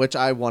Super Bowl, which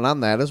I won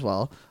on that as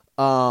well,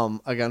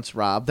 against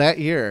Rob. That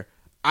year,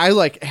 I,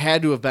 like,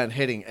 had to have been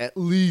hitting at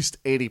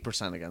least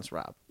 80% against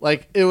Rob.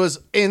 Like, it was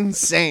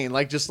insane.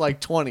 Like, just like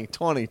 20.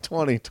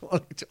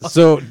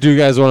 So, do you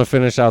guys want to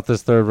finish out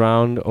this 3rd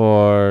round,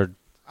 or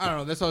I don't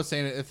know. That's what I was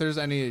saying. If there's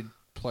any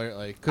player,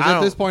 like, I because at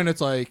don't- this point,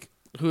 it's like,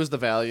 Who's the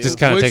value? just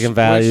kind of taking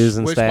values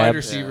and which wide stabs?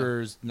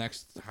 receiver's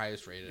next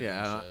highest rated?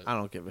 Yeah, and shit. I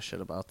don't give a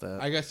shit about that.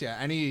 I guess, yeah.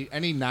 Any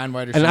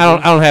non-wide And receiver.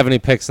 I don't have any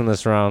picks in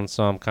this round,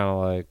 so I'm kind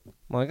of like,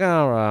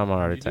 oh, I'm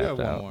already You do have tapped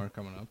one out. more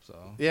coming up, so.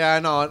 Yeah, I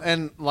know,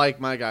 and like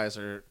my guys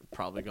are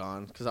probably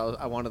gone because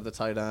I wanted the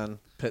tight end,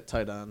 Pitt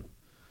tight end.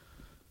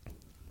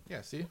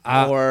 Yeah, see?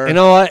 Or you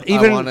know what? I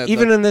Even wanted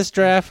in this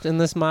draft, in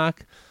this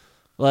mock,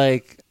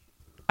 like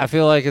I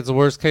feel like it's a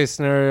worst case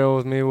scenario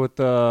with me with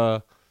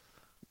the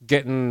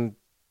getting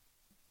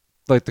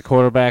like the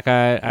quarterback.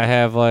 I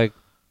have like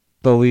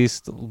the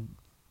least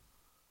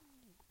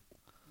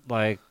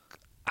like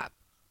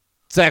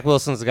Zach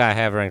Wilson's the guy I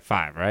have ranked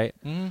 5, right?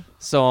 Mm-hmm.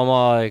 So I'm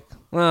all like,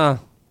 well,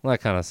 that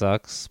kind of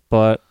sucks.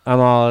 But I'm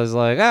always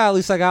like, at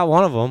least I got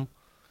one of them.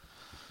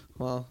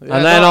 Well, And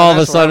then all of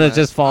a sudden it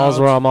just falls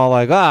I where I'm all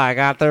like, I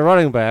got their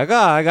running back.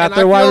 I got and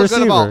their I wide feel receiver.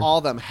 good about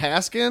all them.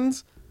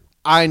 Haskins,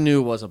 I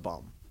knew was a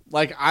bum.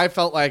 Like I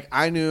felt like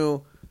I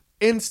knew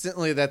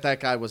instantly that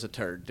guy was a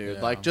turd, dude.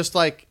 Yeah. Like just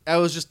like I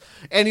was just,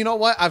 and you know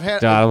what? I've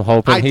had. God, I'm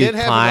hoping I he did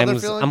have another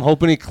climbs. feeling. I'm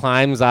hoping he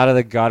climbs out of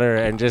the gutter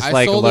and just I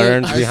like sold it-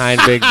 learns I-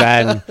 behind Big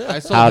Ben. I how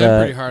sold him to-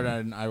 pretty hard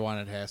on I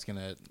wanted Haskin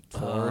at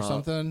 4 or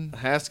something.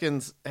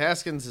 Haskins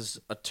is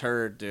a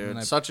turd, dude. And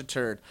I- Such a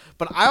turd.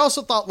 But I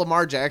also thought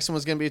Lamar Jackson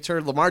was going to be a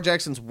turd. Lamar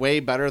Jackson's way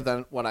better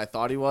than what I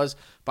thought he was,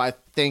 but I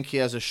think he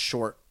has a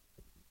short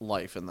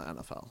life in the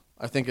NFL.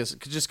 I think it's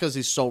just because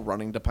he's so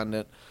running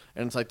dependent,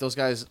 and it's like those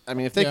guys. I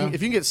mean, if Yeah.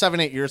 if you can get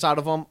 7-8 years out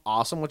of them,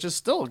 awesome. Which is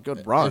still a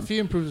good run. If he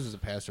improves as a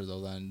passer,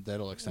 though, then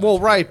that'll extend. Well,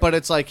 his right, career. but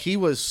it's like he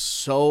was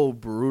so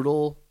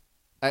brutal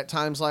at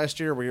times last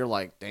year, where you're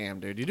like, damn,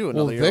 dude, you do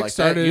another Well, year Vic like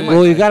started- that. You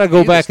Well, you got to go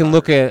be the back and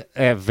look starter.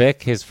 at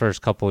Vic his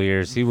first couple of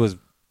years. He was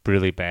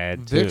really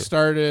bad too. Vic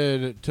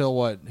started till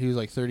what? He was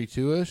like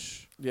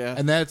 32-ish. Yeah,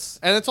 And that's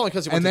it's only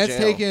because he went and to that's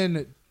jail.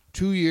 taken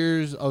 2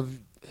 years of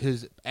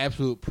his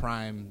absolute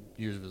prime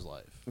years of his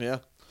life. Yeah.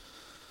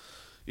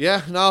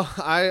 Yeah, no,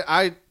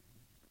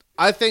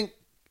 I think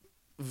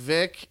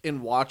Vic,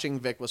 in watching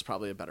Vic, was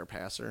probably a better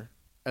passer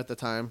at the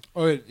time.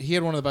 Oh, he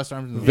had one of the best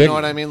arms in the Vic- You league. know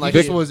what I mean? Like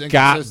Vic he was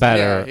got inconsistent.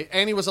 better. Yeah,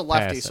 and he was a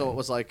lefty, passing. so it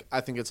was like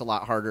I think it's a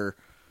lot harder.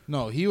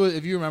 No, he was.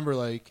 If you remember,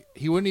 like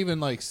he wouldn't even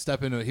like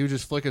step into it. He would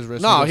just flick his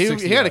wrist. No, and go he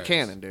 60 had a yards.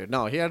 cannon, dude.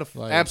 No, he had a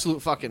Like-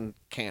 absolute fucking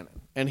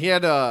cannon, and he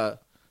had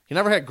he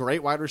never had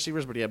great wide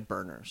receivers, but he had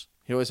burners.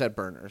 He always had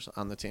burners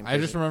on the team. I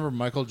just remember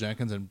Michael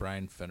Jenkins and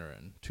Brian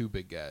Finneran, 2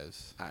 big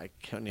guys, I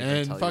couldn't even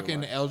and tell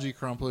fucking you what. LG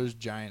Crumpler's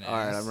giant ass. All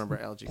right, I remember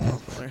LG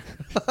Crumpler.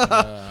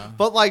 Yeah.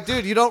 But like,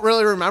 dude, you don't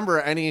really remember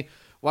any.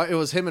 Well, it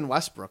was him and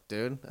Westbrook,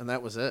 dude, and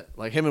that was it.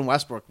 Like him and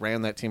Westbrook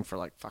ran that team for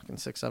like fucking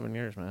 6-7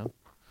 years, man.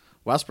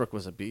 Westbrook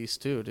was a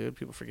beast too, dude.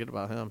 People forget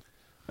about him.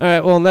 All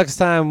right. Well, next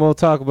time we'll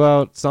talk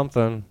about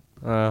something.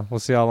 We'll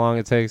see how long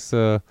it takes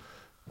to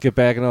get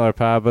back another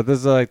pod. But this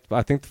is like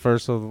I think the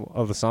first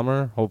of the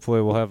summer.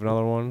 Hopefully we'll have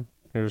another one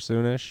here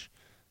soonish.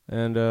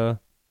 And I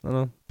don't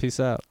know. Peace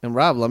out. And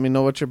Rob, let me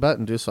know what you're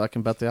betting, dude, so I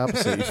can bet the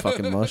opposite. You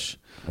fucking mush.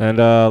 And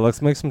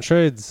let's make some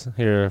trades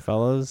here,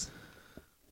 fellas.